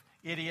sort of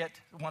idiot,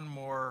 one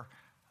more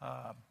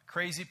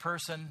crazy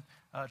person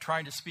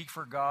trying to speak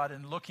for God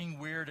and looking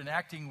weird and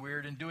acting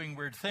weird and doing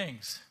weird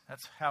things.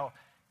 That's how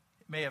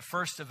it may have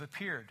first have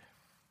appeared.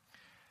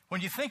 When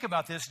you think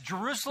about this,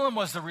 Jerusalem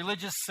was the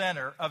religious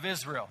center of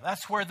Israel.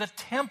 That's where the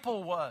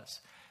temple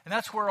was. And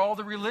that's where all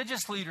the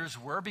religious leaders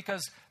were,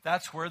 because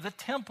that's where the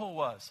temple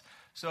was.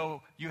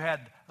 So you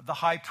had the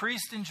high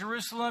priest in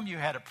Jerusalem, you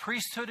had a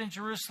priesthood in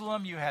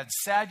Jerusalem, you had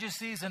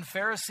Sadducees and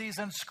Pharisees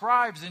and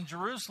scribes in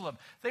Jerusalem.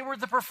 They were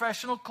the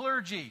professional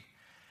clergy.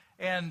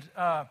 And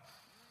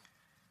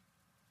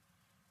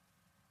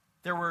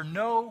there were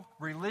no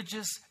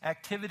religious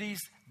activities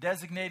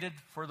designated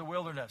for the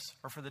wilderness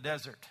or for the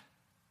desert.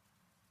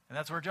 And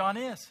that's where John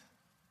is.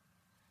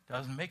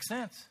 Doesn't make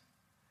sense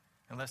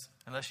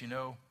unless you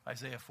know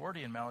Isaiah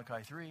 40 and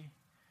Malachi 3.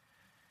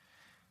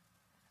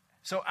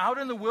 So out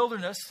in the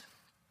wilderness,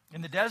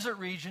 in the desert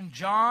region,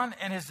 John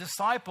and his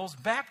disciples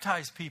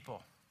baptized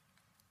people.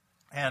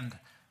 And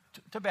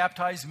to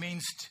baptize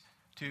means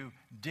to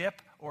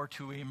dip or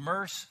to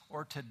immerse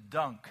or to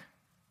dunk.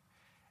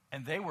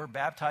 And they were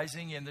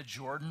baptizing in the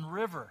Jordan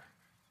River.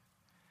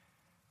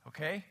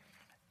 Okay?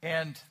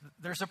 And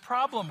there's a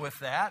problem with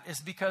that, is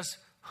because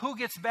who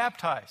gets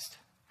baptized?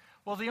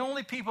 Well, the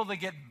only people that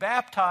get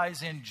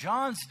baptized in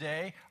John's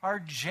day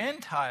are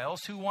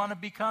Gentiles who want to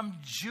become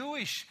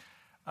Jewish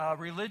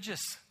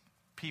religious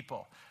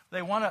people.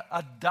 They want to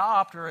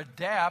adopt or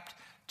adapt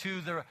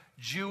to the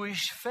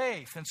Jewish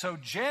faith. And so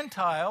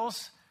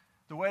Gentiles,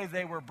 the way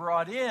they were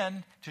brought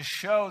in to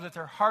show that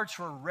their hearts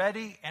were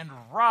ready and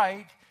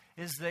right,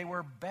 is they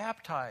were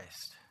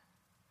baptized.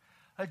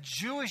 A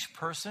Jewish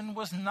person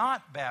was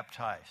not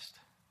baptized.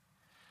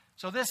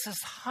 So this is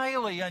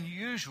highly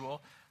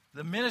unusual,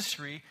 the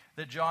ministry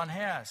that John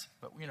has.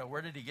 But,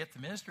 where did he get the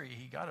ministry?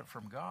 He got it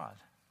from God.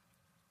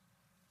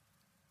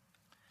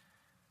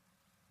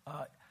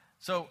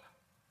 So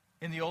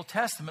in the Old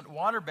Testament,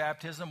 water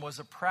baptism was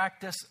a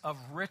practice of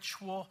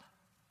ritual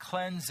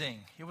cleansing.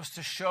 It was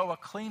to show a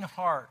clean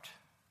heart.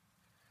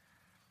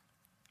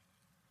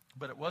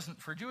 But it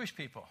wasn't for Jewish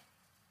people.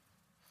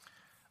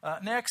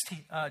 Next,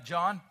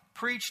 John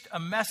preached a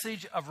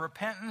message of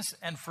repentance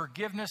and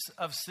forgiveness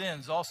of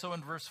sins, also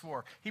in verse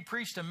 4. He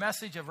preached a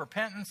message of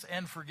repentance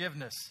and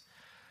forgiveness.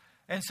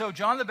 And so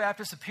John the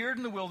Baptist appeared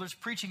in the wilderness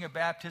preaching a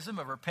baptism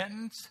of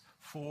repentance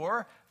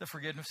for the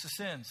forgiveness of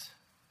sins.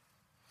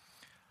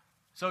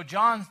 So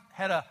John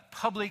had a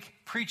public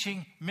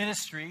preaching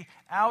ministry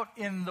out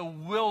in the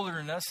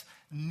wilderness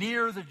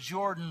near the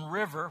Jordan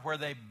River where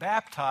they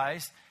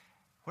baptized.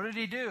 What did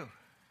he do?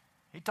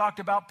 He talked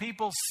about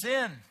people's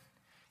sin.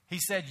 He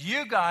said,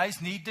 you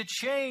guys need to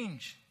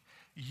change.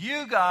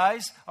 You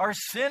guys are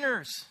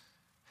sinners.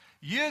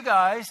 You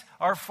guys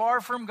are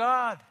far from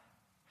God.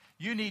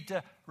 You need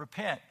to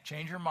repent,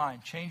 change your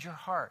mind, change your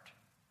heart.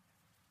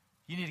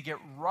 You need to get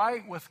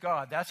right with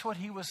God. That's what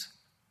he was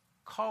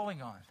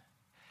calling on.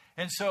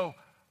 And so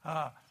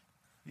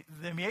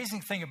the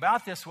amazing thing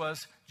about this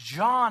was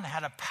John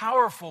had a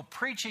powerful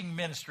preaching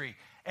ministry,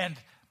 and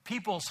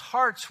people's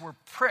hearts were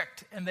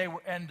pricked, and they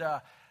were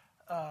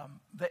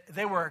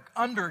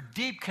under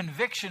deep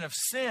conviction of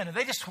sin, and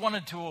they just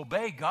wanted to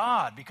obey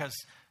God because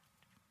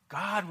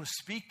John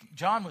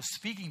was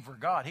speaking for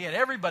God. He had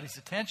everybody's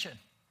attention.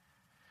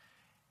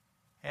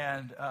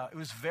 And it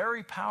was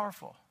very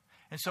powerful.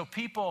 And so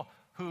people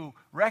who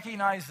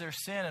recognized their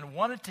sin and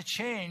wanted to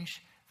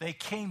change, they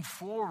came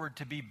forward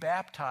to be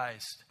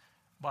baptized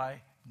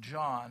by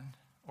John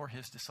or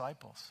his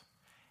disciples.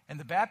 And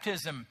the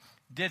baptism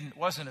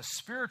wasn't a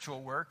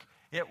spiritual work.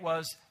 It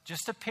was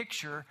just a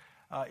picture.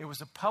 It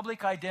was a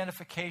public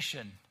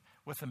identification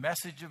with the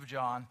message of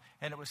John.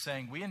 And it was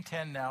saying, we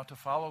intend now to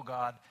follow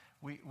God.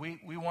 We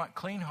want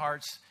clean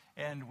hearts,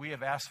 and we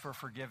have asked for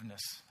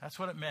forgiveness. That's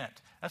what it meant.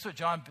 That's what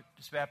John's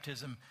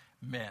baptism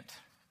meant.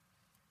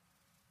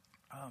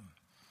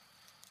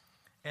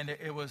 And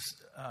it was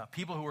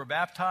people who were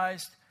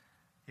baptized.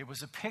 It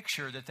was a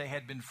picture that they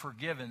had been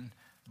forgiven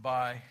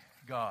by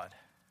God.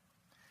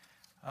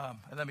 And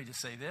let me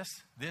just say this.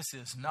 This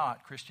is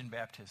not Christian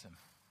baptism.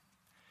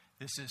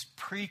 This is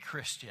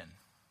pre-Christian.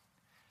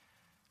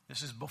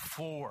 This is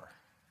before.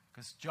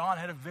 Because John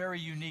had a very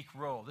unique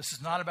role. This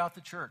is not about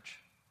the church.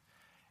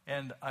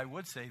 And I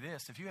would say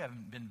this. If you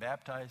haven't been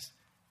baptized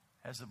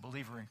as a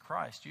believer in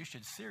Christ, you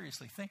should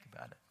seriously think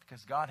about it.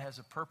 Because God has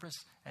a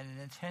purpose and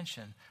an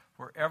intention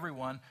for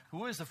everyone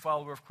who is a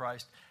follower of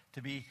Christ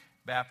to be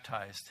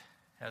baptized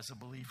as a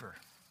believer.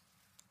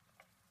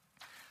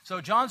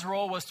 So John's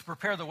role was to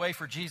prepare the way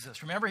for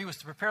Jesus. Remember, he was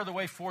to prepare the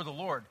way for the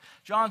Lord.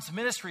 John's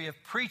ministry of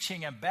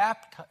preaching and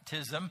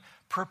baptism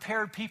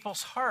prepared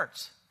people's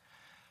hearts.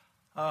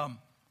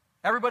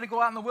 Everybody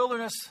go out in the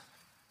wilderness.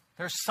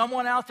 There's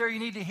someone out there you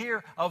need to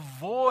hear. A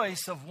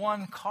voice of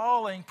one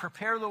calling,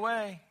 prepare the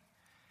way.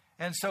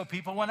 And so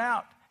people went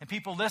out. And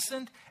people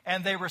listened,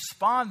 and they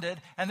responded,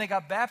 and they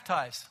got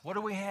baptized. What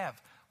do we have?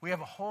 We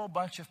have a whole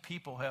bunch of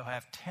people who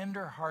have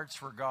tender hearts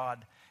for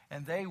God,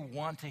 and they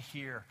want to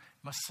hear,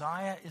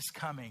 Messiah is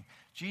coming.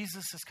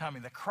 Jesus is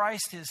coming. The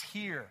Christ is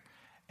here,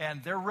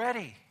 and they're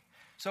ready.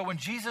 So when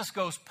Jesus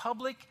goes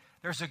public,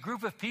 there's a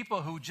group of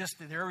people who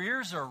their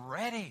ears are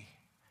ready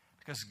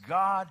because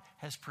God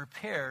has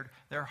prepared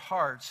their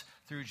hearts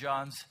through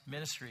John's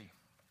ministry.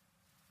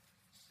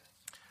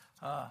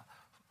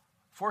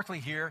 Fourthly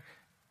here,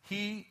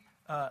 he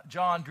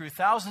John drew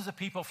thousands of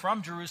people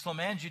from Jerusalem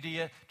and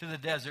Judea to the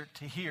desert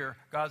to hear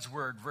God's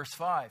word. Verse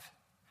 5.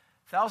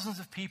 Thousands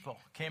of people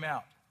came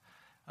out.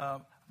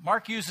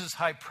 Mark uses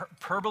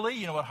hyperbole.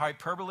 You know what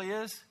hyperbole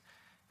is?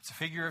 It's a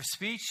figure of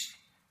speech,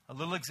 a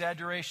little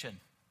exaggeration.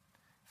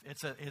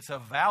 It's a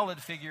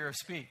valid figure of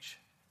speech.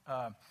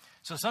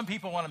 So some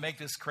people want to make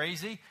this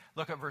crazy.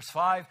 Look at verse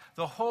 5.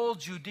 The whole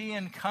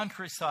Judean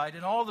countryside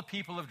and all the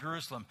people of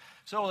Jerusalem.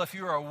 So if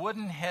you're a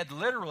wooden-head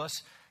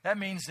literalist, that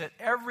means that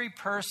every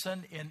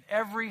person in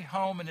every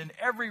home and in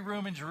every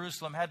room in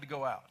Jerusalem had to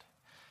go out.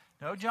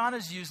 No,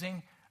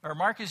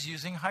 Mark is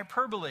using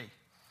hyperbole.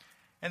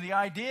 And the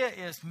idea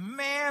is,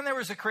 man, there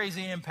was a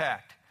crazy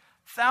impact.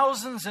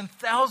 Thousands and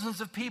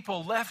thousands of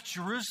people left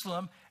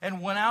Jerusalem and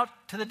went out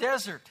to the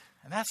desert.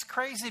 And that's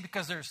crazy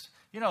because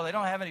they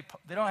don't have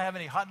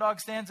any hot dog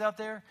stands out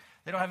there.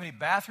 They don't have any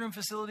bathroom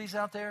facilities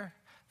out there.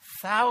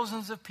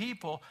 Thousands of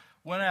people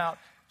went out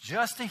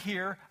just to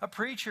hear a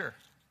preacher.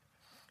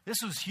 This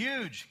was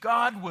huge.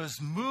 God was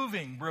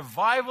moving.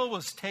 Revival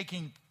was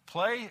taking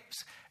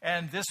place.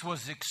 And this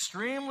was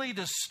extremely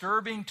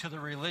disturbing to the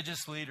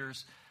religious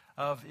leaders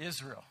of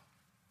Israel.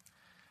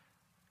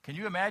 Can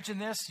you imagine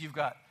this? You've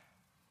got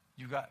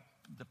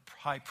the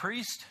high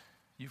priest.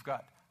 You've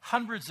got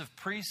hundreds of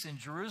priests in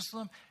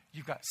Jerusalem.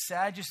 You've got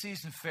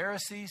Sadducees and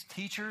Pharisees,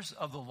 teachers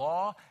of the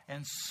law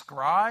and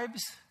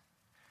scribes.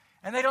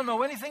 And they don't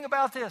know anything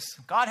about this.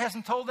 God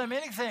hasn't told them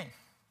anything.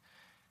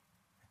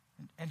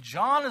 And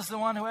John is the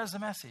one who has the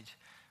message.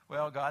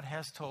 Well, God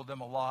has told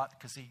them a lot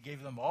because he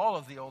gave them all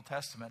of the Old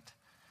Testament.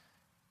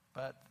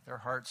 But their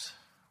hearts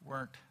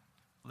weren't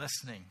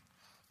listening.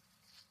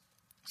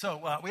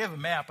 So we have a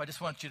map. I just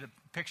want you to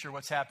picture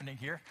what's happening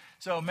here.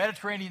 So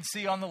Mediterranean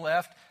Sea on the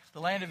left. The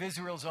land of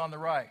Israel is on the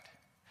right.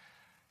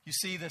 You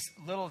see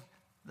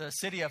the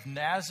city of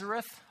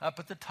Nazareth up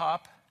at the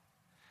top.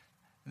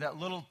 And that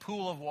little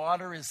pool of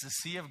water is the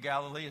Sea of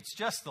Galilee. It's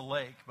just the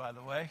lake, by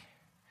the way.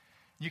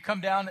 You come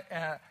down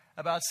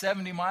about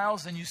 70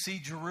 miles and you see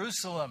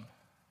Jerusalem,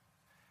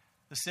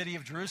 the city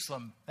of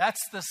Jerusalem.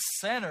 That's the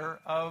center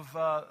of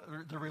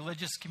the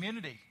religious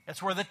community.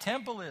 That's where the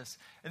temple is.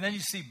 And then you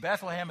see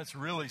Bethlehem. It's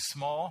really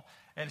small,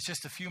 and it's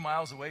just a few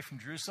miles away from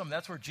Jerusalem.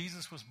 That's where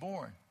Jesus was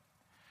born.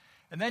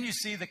 And then you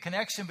see the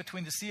connection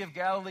between the Sea of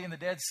Galilee and the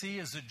Dead Sea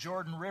is the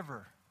Jordan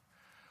River.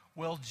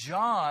 Well,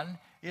 John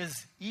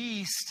is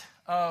east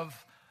of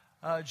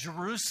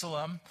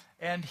Jerusalem,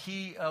 and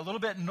he a little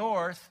bit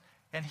north,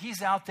 and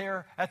he's out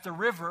there at the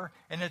river,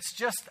 and it's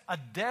just a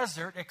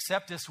desert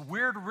except this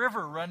weird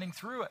river running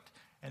through it.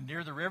 And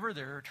near the river,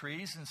 there are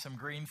trees and some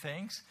green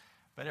things,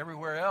 but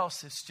everywhere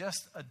else, it's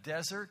just a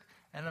desert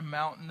and a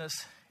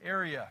mountainous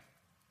area.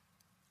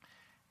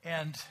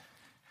 And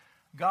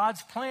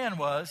God's plan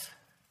was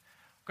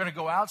going to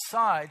go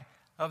outside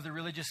of the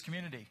religious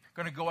community,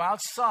 going to go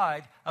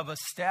outside of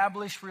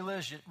established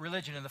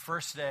religion in the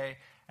first day,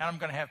 and I'm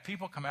going to have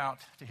people come out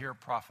to hear a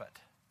prophet.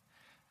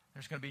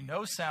 There's going to be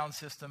no sound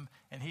system,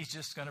 and he's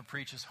just going to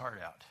preach his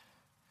heart out.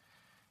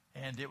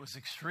 And it was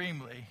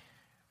extremely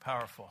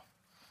powerful.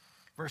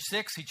 Verse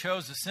 6, he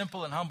chose a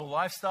simple and humble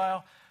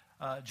lifestyle.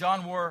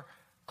 John wore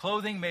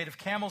clothing made of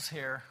camel's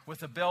hair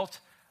with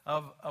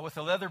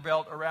a leather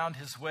belt around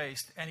his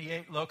waist, and he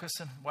ate locusts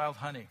and wild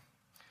honey.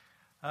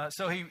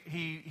 So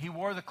he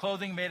wore the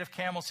clothing made of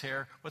camel's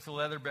hair with a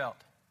leather belt.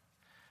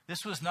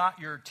 This was not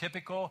your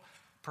typical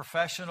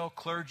professional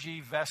clergy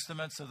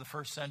vestments of the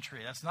first century.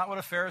 That's not what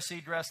a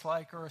Pharisee dressed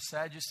like, or a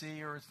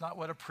Sadducee, or it's not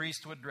what a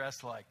priest would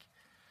dress like.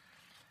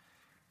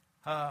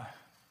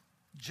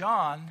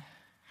 John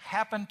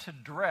happened to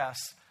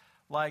dress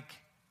like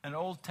an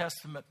Old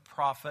Testament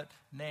prophet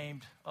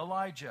named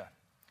Elijah.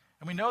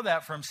 And we know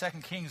that from 2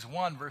 Kings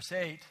 1, verse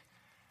 8.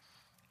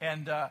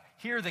 And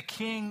here the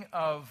king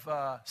of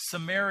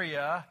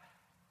Samaria,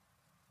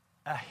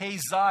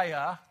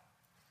 Ahaziah,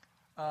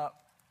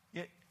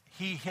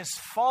 he has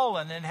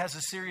fallen and has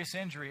a serious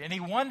injury. And he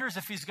wonders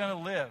if he's going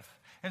to live.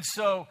 And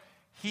so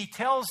he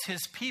tells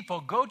his people,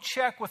 go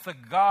check with the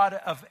god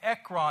of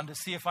Ekron to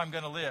see if I'm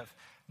going to live.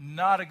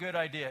 Not a good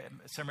idea.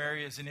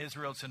 Samaria is in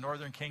Israel. It's a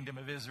northern kingdom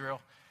of Israel.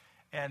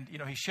 And,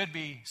 he should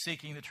be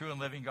seeking the true and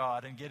living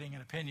God and getting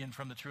an opinion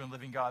from the true and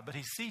living God. But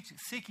he's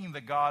seeking the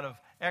god of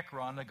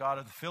Ekron, the god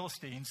of the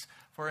Philistines,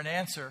 for an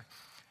answer.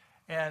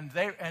 And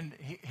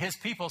his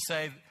people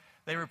say,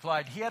 they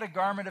replied, he had a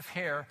garment of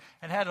hair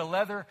and had a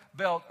leather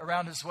belt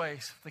around his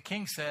waist. The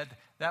king said,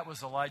 that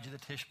was Elijah the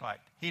Tishbite.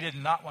 He did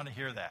not want to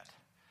hear that.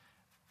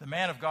 The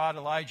man of God,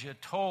 Elijah,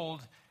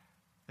 told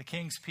the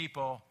king's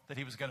people that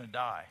he was going to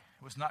die.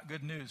 It was not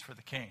good news for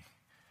the king.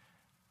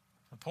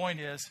 The point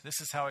is, this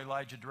is how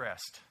Elijah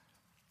dressed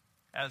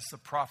as the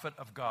prophet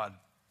of God.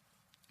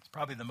 It's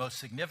probably the most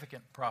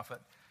significant prophet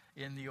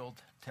in the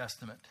Old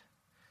Testament.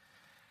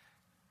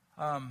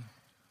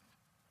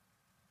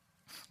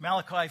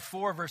 Malachi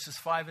 4, verses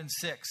 5 and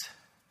 6.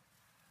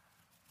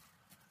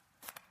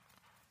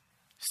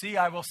 See,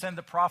 I will send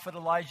the prophet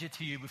Elijah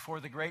to you before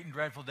the great and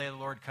dreadful day of the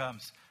Lord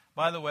comes.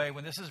 By the way,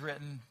 when this is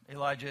written,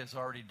 Elijah is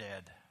already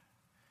dead.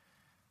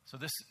 So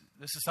this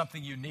is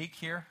something unique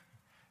here.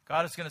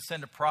 God is going to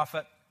send a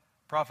prophet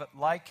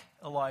like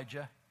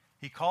Elijah.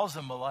 He calls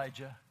him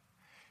Elijah.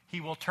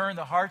 He will turn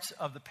the hearts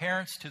of the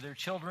parents to their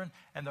children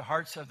and the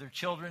hearts of their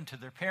children to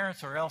their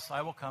parents, or else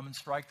I will come and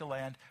strike the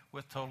land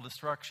with total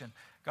destruction.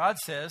 God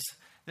says,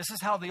 this is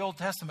how the Old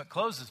Testament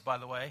closes, by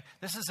the way.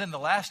 This is in the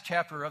last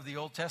chapter of the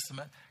Old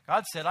Testament.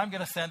 God said, I'm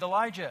going to send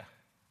Elijah.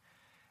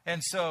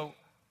 And so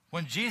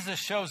when Jesus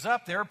shows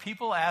up, there are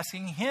people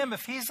asking him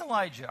if he's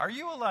Elijah. Are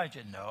you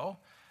Elijah? No.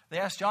 They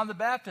asked John the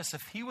Baptist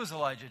if he was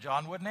Elijah.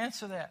 John wouldn't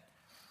answer that.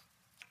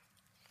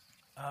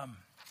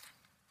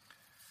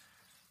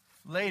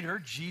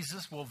 Later,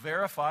 Jesus will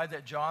verify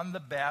that John the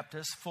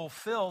Baptist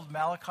fulfilled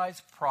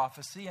Malachi's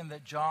prophecy and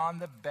that John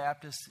the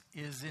Baptist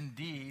is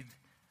indeed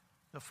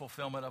the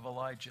fulfillment of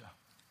Elijah.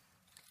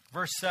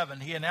 Verse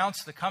 7, he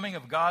announced the coming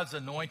of God's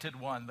anointed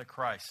one, the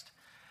Christ.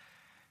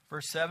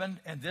 Verse 7,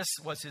 and this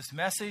was his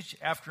message,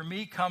 after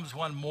me comes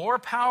one more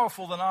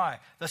powerful than I,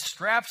 the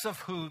straps of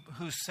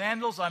whose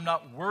sandals I'm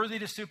not worthy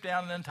to stoop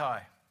down and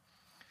untie.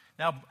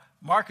 Now,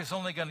 Mark is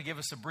only going to give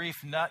us a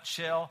brief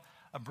nutshell,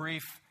 a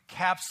brief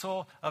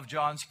capsule of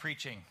John's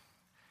preaching.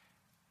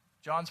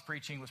 John's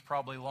preaching was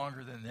probably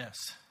longer than this.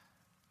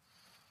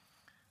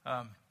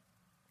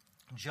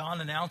 John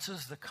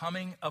announces the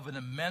coming of an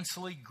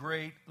immensely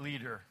great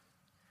leader.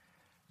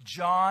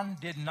 John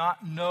did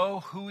not know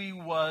who he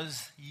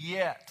was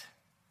yet,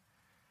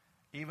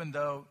 even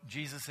though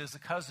Jesus is a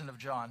cousin of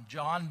John.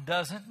 John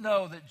doesn't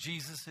know that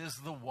Jesus is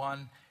the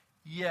one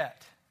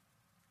yet.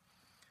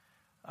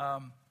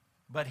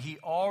 But he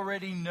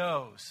already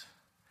knows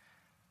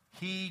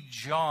he,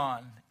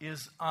 John,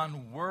 is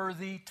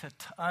unworthy to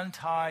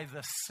untie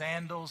the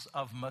sandals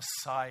of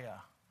Messiah,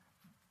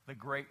 the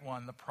great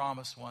one, the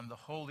promised one, the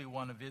Holy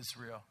One of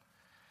Israel.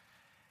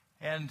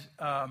 And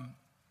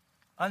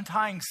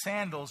untying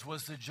sandals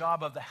was the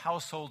job of the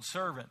household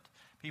servant.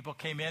 People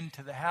came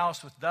into the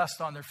house with dust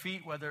on their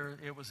feet, whether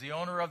it was the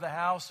owner of the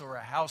house or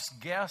a house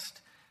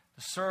guest.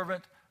 The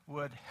servant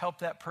would help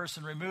that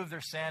person remove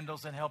their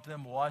sandals and help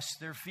them wash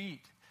their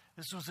feet.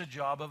 This was the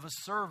job of a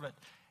servant.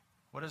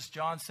 What is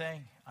John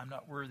saying? I'm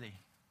not worthy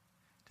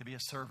to be a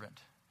servant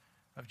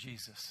of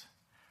Jesus.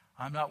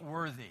 I'm not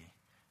worthy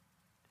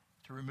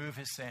to remove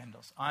his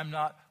sandals. I'm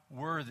not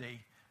worthy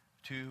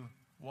to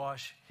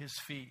wash his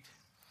feet.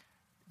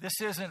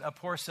 This isn't a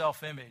poor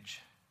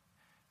self-image.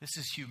 This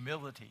is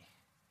humility,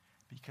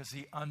 because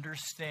he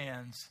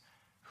understands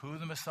who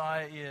the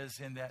Messiah is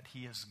in that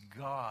he is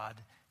God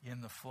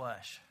in the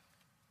flesh.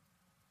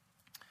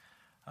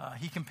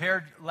 He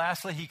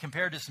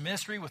compared his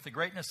ministry with the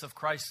greatness of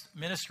Christ's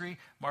ministry.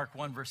 Mark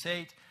 1 verse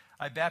 8,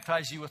 I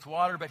baptize you with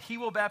water, but he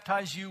will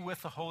baptize you with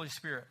the Holy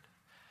Spirit.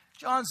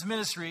 John's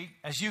ministry,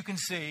 as you can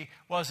see,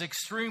 was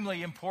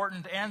extremely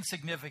important and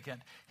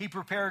significant. He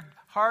prepared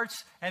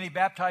hearts and he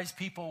baptized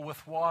people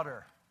with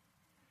water.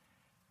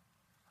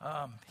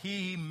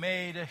 He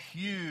made a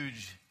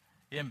huge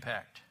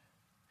impact.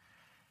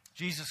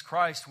 Jesus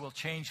Christ will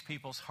change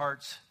people's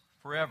hearts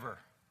forever,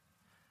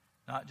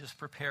 not just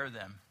prepare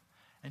them.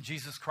 And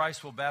Jesus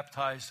Christ will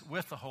baptize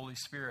with the Holy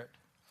Spirit.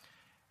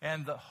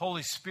 And the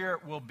Holy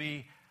Spirit will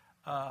be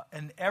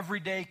an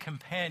everyday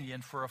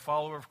companion for a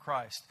follower of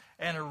Christ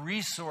and a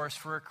resource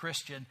for a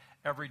Christian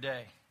every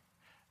day.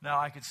 Now,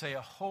 I could say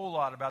a whole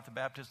lot about the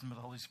baptism of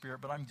the Holy Spirit,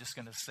 but I'm just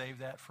going to save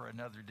that for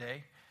another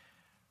day.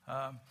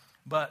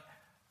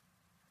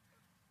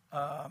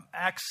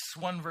 Acts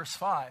 1 verse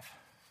 5.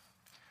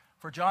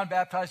 For John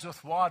baptized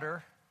with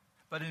water,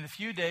 but in a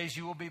few days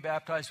you will be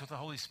baptized with the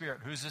Holy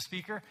Spirit. Who's the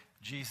speaker?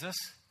 Jesus.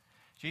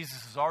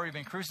 Jesus has already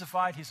been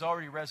crucified. He's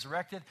already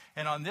resurrected.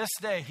 And on this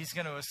day, he's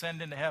going to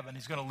ascend into heaven.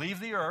 He's going to leave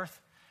the earth.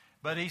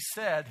 But he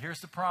said, here's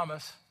the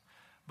promise,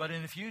 but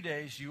in a few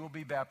days you will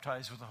be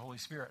baptized with the Holy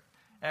Spirit.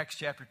 Acts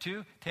chapter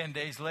 2, 10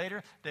 days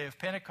later, day of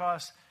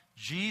Pentecost,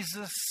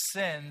 Jesus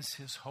sends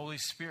his Holy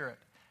Spirit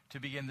to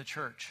begin the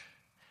church.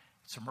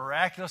 It's a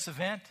miraculous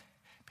event.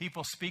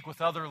 People speak with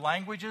other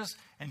languages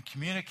and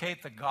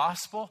communicate the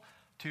gospel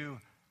to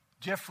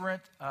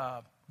different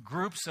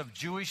groups of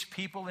Jewish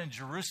people in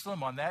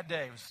Jerusalem on that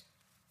day. It was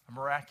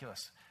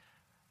miraculous.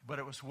 But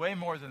it was way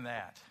more than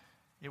that.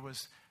 It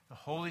was the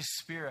Holy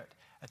Spirit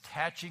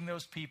attaching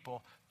those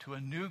people to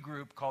a new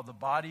group called the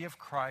body of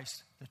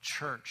Christ, the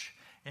church.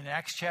 In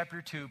Acts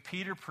chapter 2,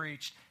 Peter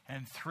preached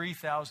and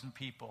 3,000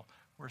 people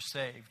were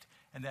saved.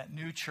 And that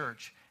new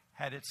church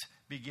had its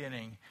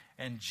beginning.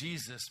 And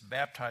Jesus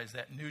baptized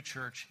that new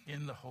church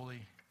in the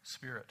Holy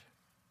Spirit.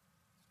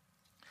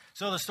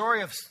 So the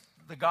story of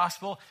the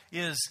gospel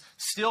is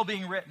still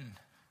being written.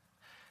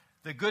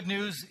 The good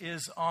news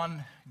is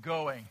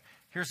ongoing.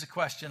 Here's a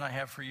question I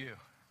have for you.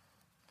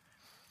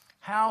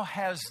 How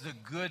has the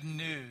good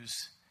news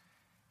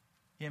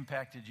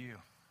impacted you?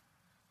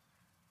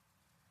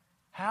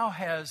 How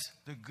has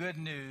the good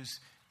news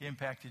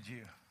impacted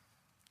you?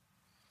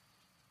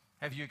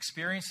 Have you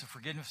experienced the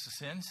forgiveness of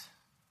sins?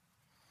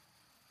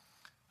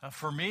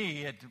 For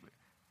me,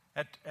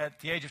 at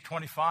the age of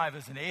 25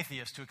 as an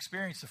atheist, to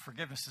experience the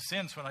forgiveness of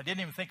sins when I didn't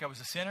even think I was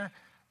a sinner,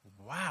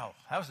 wow,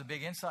 that was a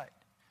big insight.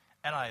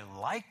 And I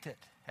liked it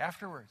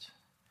afterwards.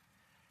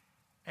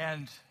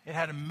 And it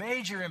had a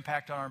major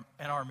impact on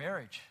our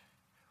marriage,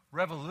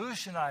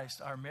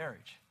 revolutionized our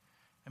marriage,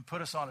 and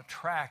put us on a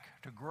track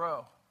to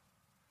grow.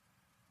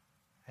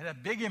 It had a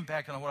big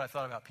impact on what I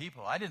thought about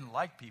people. I didn't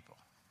like people.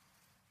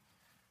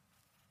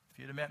 If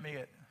you'd have met me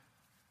a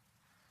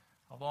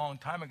long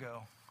time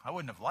ago, I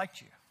wouldn't have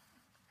liked you.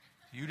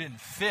 You didn't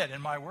fit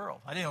in my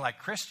world. I didn't like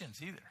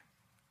Christians either.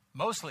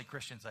 Mostly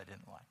Christians I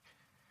didn't like.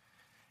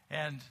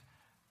 And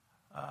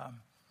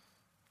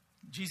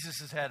Jesus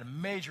has had a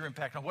major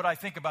impact on what I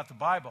think about the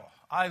Bible.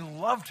 I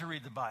love to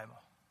read the Bible.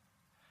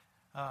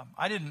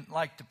 I didn't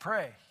like to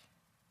pray.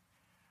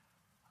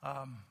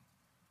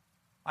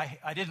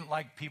 I didn't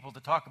like people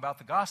to talk about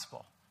the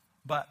gospel,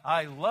 but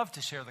I love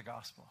to share the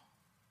gospel.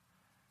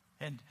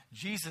 And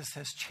Jesus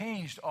has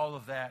changed all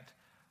of that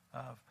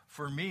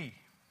for me.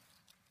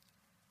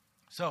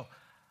 So,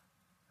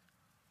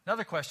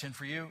 another question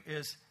for you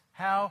is,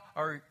 how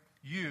are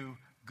you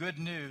good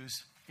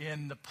news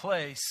in the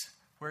place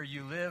where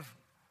you live?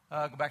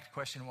 Go back to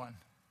question 1.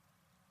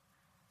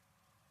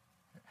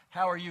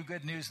 How are you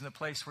good news in the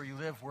place where you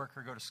live, work,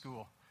 or go to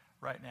school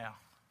right now?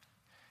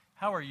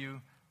 How are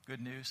you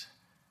good news?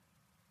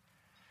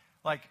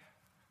 Like,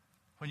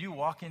 when you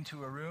walk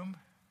into a room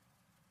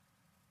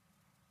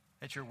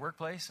at your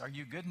workplace, are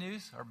you good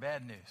news or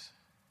bad news?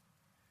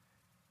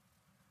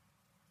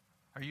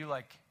 Are you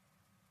like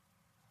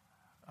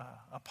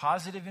a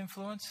positive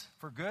influence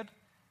for good?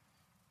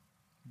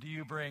 Do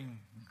you bring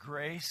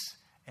grace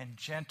and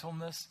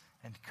gentleness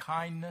and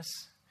kindness,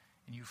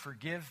 and you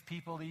forgive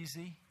people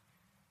easy?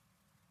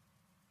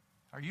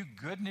 Are you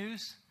good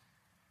news?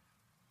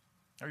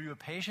 Are you a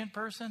patient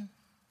person?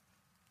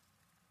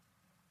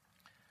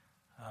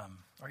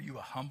 Are you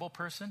a humble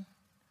person?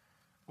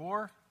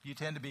 Or do you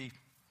tend to be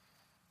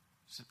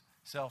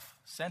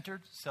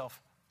self-centered,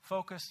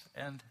 self-focused,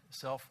 and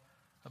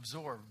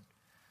self-absorbed?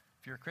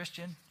 If you're a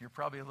Christian, you're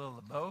probably a little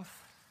of both.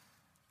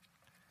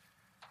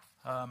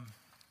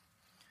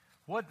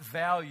 What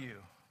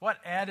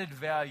added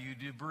value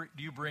do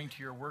you bring to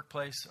your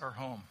workplace or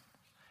home?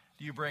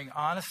 Do you bring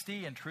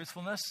honesty and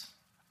truthfulness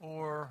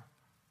or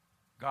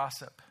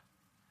gossip?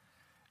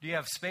 Do you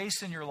have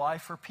space in your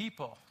life for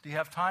people? Do you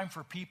have time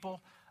for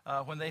people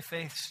when they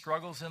face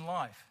struggles in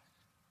life?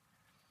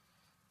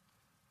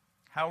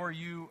 How are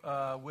you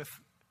with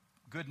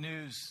good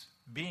news,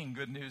 being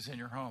good news in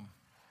your home?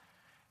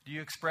 Do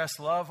you express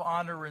love,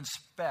 honor,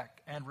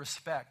 and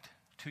respect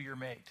to your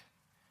mate?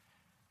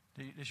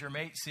 Does your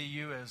mate see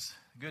you as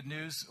good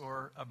news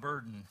or a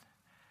burden?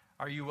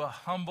 Are you a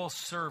humble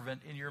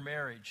servant in your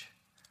marriage?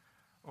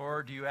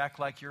 Or do you act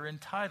like you're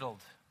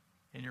entitled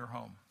in your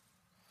home?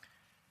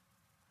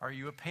 Are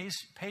you a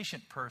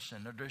patient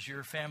person, or does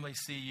your family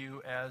see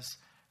you as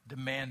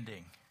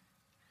demanding?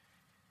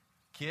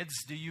 Kids,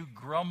 do you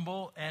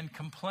grumble and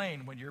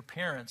complain when your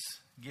parents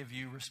give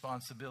you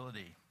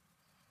responsibility?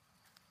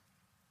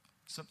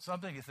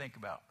 Something to think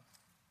about.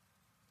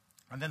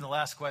 And then the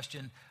last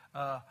question,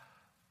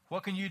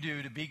 what can you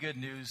do to be good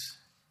news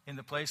in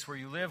the place where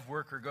you live,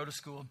 work, or go to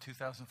school in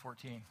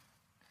 2014?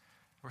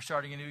 We're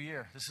starting a new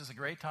year. This is a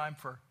great time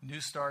for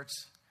new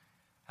starts.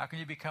 How can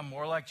you become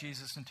more like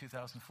Jesus in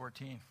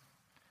 2014?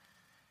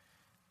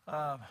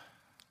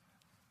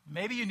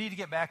 Maybe you need to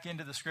get back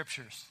into the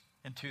scriptures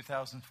in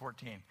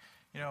 2014.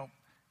 You know,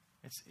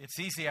 it's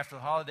easy after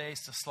the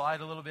holidays to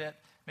slide a little bit.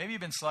 Maybe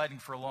you've been sliding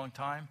for a long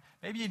time.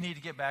 Maybe you need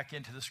to get back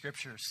into the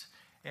scriptures.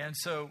 And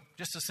so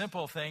just a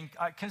simple thing,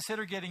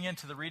 consider getting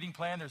into the reading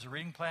plan. There's a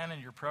reading plan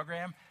in your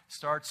program.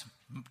 Starts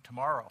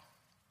tomorrow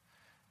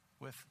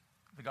with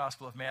the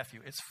Gospel of Matthew.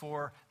 It's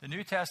for the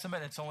New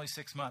Testament. It's only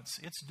 6 months.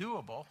 It's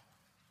doable.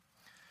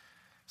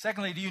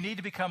 Secondly, do you need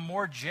to become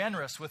more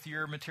generous with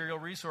your material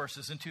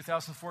resources in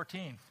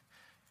 2014?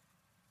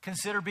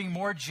 Consider being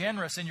more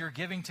generous in your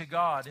giving to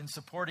God in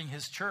supporting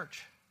His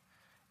church.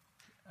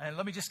 And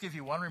let me just give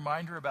you one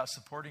reminder about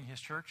supporting His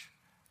church.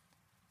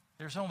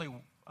 There's only,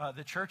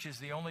 the church is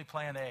the only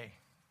plan A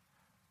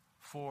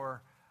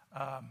for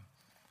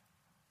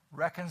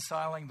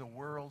reconciling the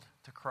world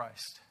to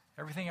Christ.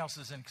 Everything else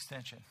is an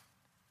extension.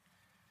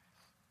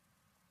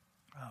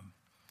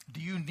 Do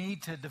you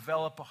need to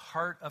develop a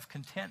heart of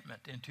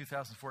contentment in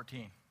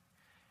 2014?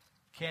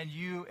 Can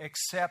you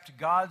accept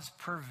God's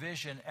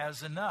provision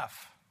as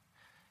enough?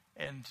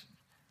 And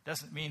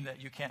doesn't mean that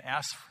you can't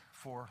ask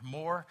for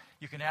more.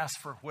 You can ask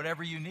for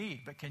whatever you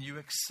need, but can you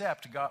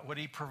accept God, what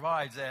He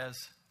provides as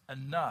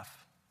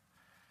enough?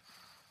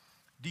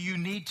 Do you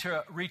need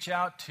to reach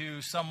out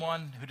to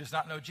someone who does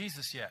not know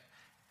Jesus yet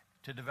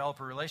to develop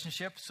a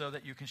relationship so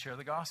that you can share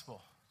the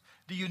gospel?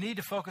 Do you need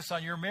to focus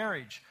on your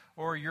marriage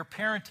or your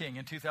parenting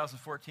in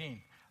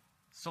 2014?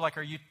 So like,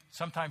 are you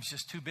sometimes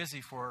just too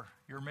busy for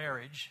your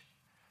marriage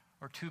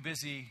or too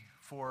busy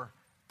for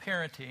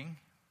parenting?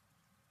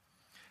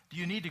 Do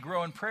you need to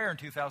grow in prayer in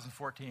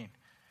 2014?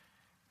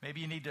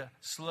 Maybe you need to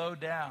slow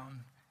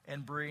down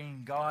and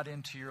bring God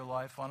into your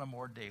life on a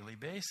more daily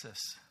basis.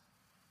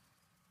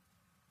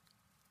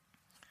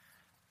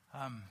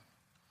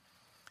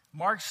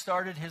 Mark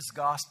started his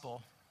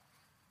gospel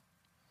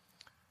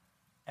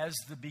as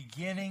the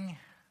beginning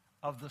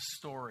of the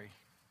story.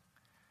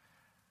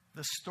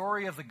 The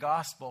story of the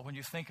gospel, when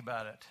you think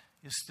about it,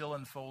 is still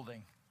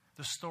unfolding.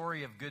 The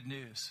story of good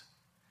news.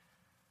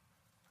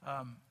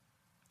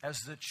 As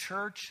the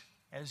church,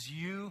 as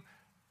you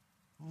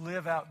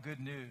live out good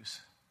news,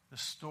 the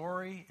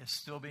story is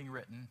still being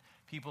written.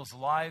 People's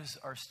lives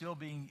are still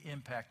being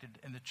impacted.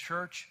 And the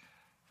church,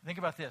 think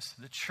about this.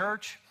 The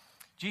church,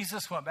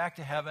 Jesus went back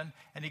to heaven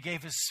and he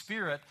gave his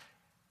Spirit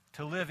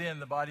to live in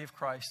the body of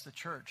Christ, the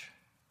church.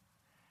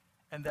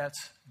 And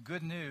that's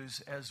good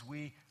news as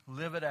we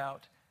live it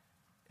out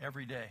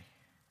every day.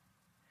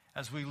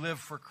 As we live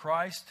for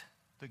Christ,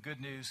 the good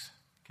news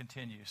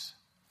continues.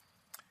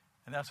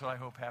 And that's what I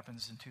hope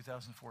happens in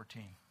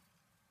 2014.